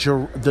of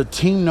the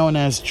team known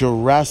as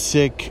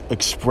Jurassic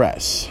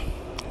Express.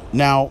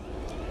 Now,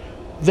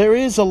 there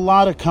is a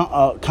lot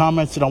of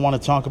comments that I want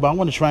to talk about. I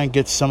want to try and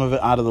get some of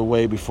it out of the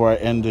way before I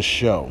end the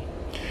show.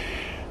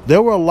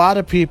 There were a lot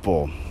of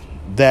people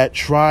that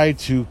tried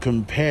to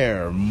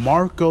compare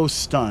Marco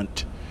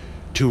Stunt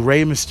to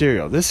Rey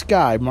Mysterio. This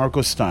guy,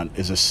 Marco Stunt,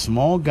 is a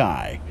small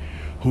guy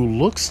who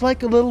looks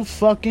like a little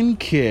fucking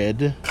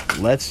kid.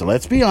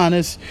 Let's be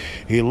honest.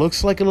 He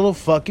looks like a little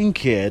fucking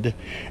kid.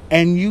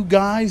 And you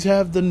guys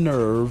have the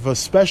nerve,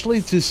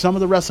 especially to some of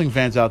the wrestling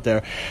fans out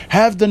there,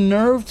 have the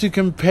nerve to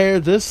compare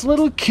this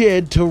little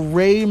kid to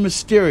Rey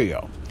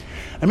Mysterio.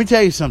 Let me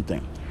tell you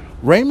something.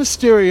 Rey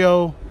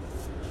Mysterio,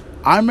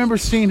 I remember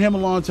seeing him a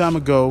long time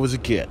ago as a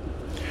kid.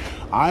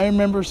 I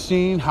remember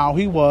seeing how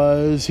he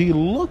was. He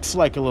looks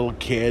like a little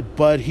kid,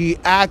 but he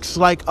acts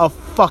like a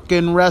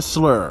fucking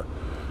wrestler.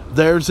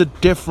 There's a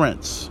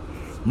difference.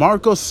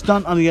 Marco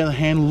Stunt, on the other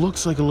hand,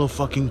 looks like a little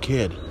fucking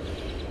kid.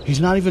 He's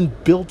not even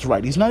built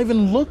right. He's not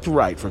even looked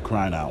right, for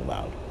crying out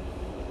loud.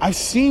 I've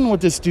seen what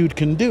this dude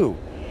can do.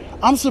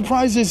 I'm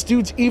surprised this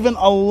dude's even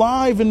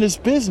alive in this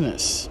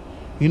business.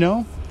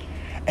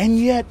 And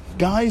yet,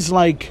 guys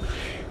like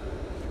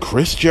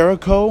Chris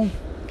Jericho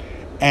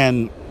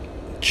and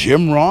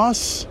Jim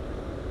Ross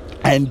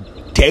and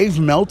Dave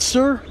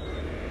Meltzer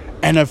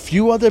and a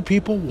few other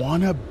people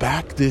want to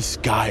back this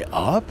guy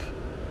up.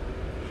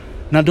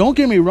 Now, don't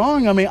get me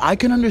wrong. I mean, I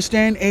can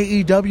understand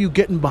AEW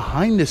getting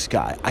behind this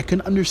guy. I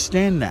can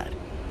understand that.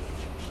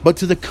 But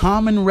to the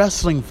common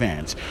wrestling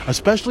fans,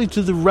 especially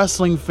to the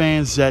wrestling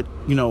fans that,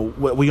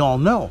 we all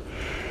know,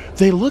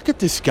 they look at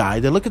this guy,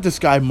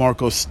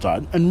 Marco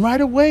Stunt, and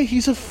right away,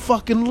 he's a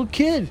fucking little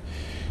kid.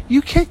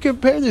 You can't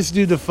compare this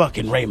dude to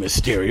fucking Rey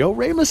Mysterio.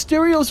 Rey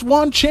Mysterio's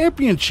won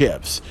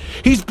championships.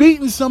 He's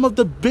beaten some of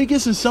the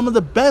biggest and some of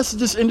the best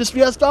this industry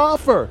has to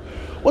offer.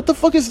 What the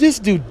fuck has this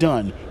dude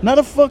done? Not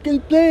a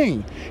fucking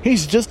thing.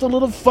 He's just a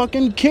little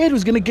fucking kid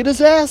who's gonna get his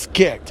ass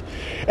kicked.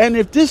 And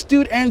if this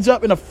dude ends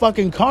up in a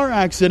fucking car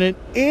accident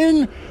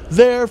in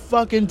their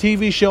fucking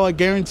TV show, I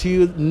guarantee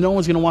you no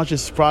one's gonna watch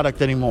this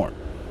product anymore.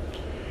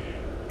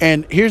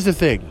 And here's the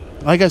thing.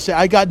 Like I said,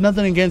 I got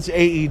nothing against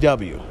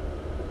AEW.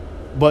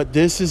 But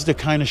this is the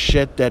kind of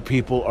shit that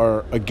people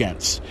are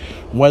against.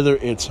 Whether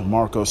it's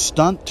Marco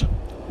Stunt,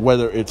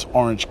 whether it's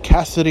Orange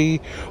Cassidy,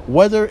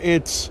 whether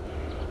it's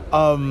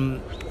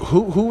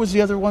who was the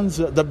other ones?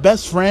 The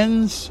Best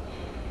Friends.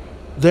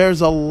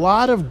 There's a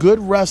lot of good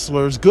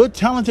wrestlers, good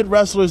talented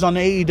wrestlers on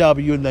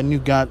AEW, and then you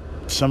got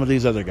some of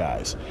these other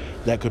guys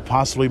that could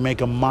possibly make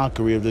a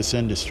mockery of this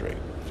industry.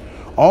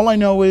 All I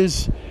know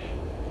is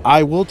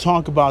I will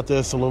talk about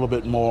this a little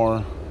bit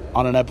more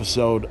on an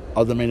episode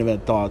of the Main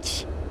Event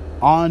Thoughts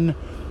on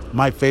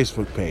my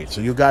Facebook page.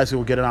 So you guys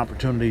will get an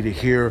opportunity to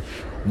hear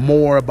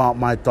more about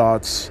my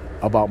thoughts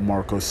about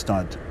Marco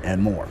Stunt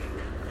and more.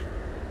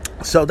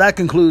 So that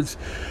concludes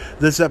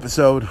this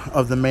episode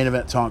of the Main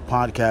Event Talk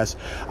podcast.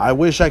 I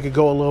wish I could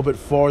go a little bit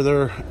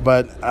farther,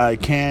 but I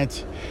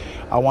can't.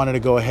 I wanted to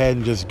go ahead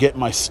and just get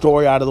my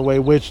story out of the way,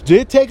 which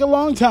did take a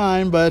long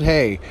time, but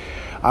hey,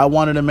 I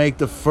wanted to make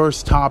the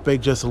first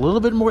topic just a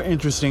little bit more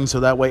interesting so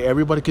that way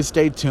everybody can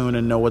stay tuned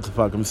and know what the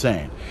fuck I'm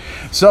saying.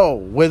 So,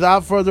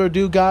 without further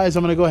ado, guys,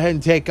 I'm going to go ahead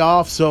and take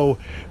off. So,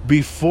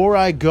 before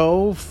I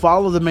go,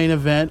 follow the Main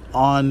Event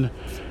on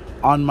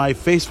my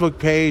Facebook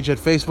page at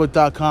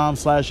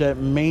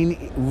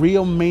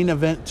facebook.com/Real Main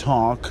Event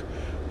Talk.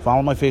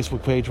 Follow my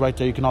Facebook page right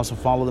there. You can also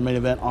follow the Main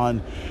Event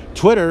on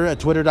Twitter at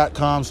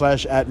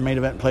twitter.com/@Main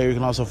Event Player. You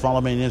can also follow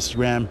me on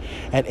Instagram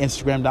at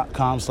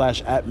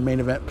instagram.com/@Main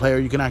Event Player.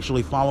 You can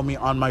actually follow me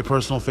on my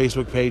personal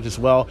Facebook page as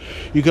well.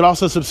 You can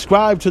also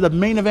subscribe to the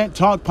Main Event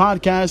Talk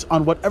podcast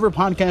on whatever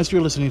podcast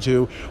you're listening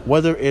to,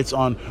 whether it's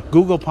on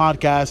Google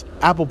Podcasts,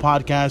 Apple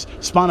Podcasts,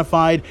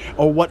 Spotify,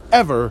 or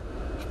whatever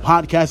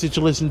podcast that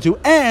you listen to.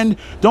 And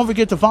don't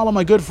forget to follow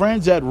my good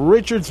friends at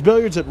Richard's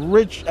Billiards at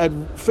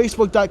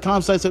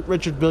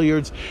facebook.com/Richard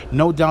Billiards.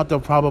 No doubt they'll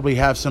probably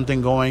have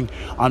something going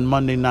on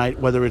Monday night,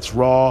 whether it's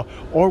Raw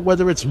or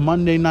whether it's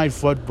Monday Night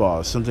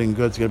Football. Something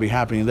good's going to be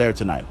happening there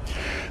tonight.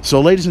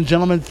 So, ladies and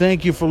gentlemen,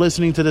 thank you for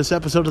listening to this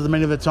episode of the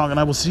Main Event Talk, and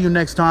I will see you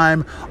next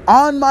time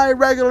on my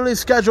regularly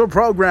scheduled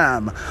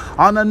program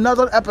on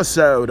another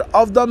episode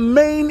of the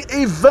Main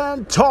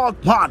Event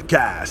Talk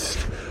podcast.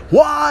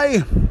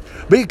 Why?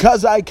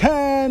 Because I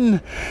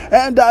can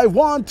and I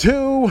want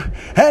to.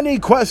 Any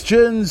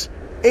questions?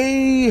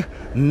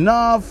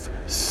 Enough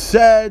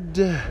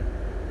said.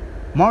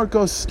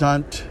 Marco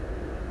Stunt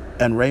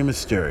and Rey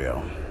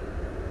Mysterio.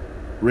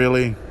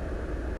 Really?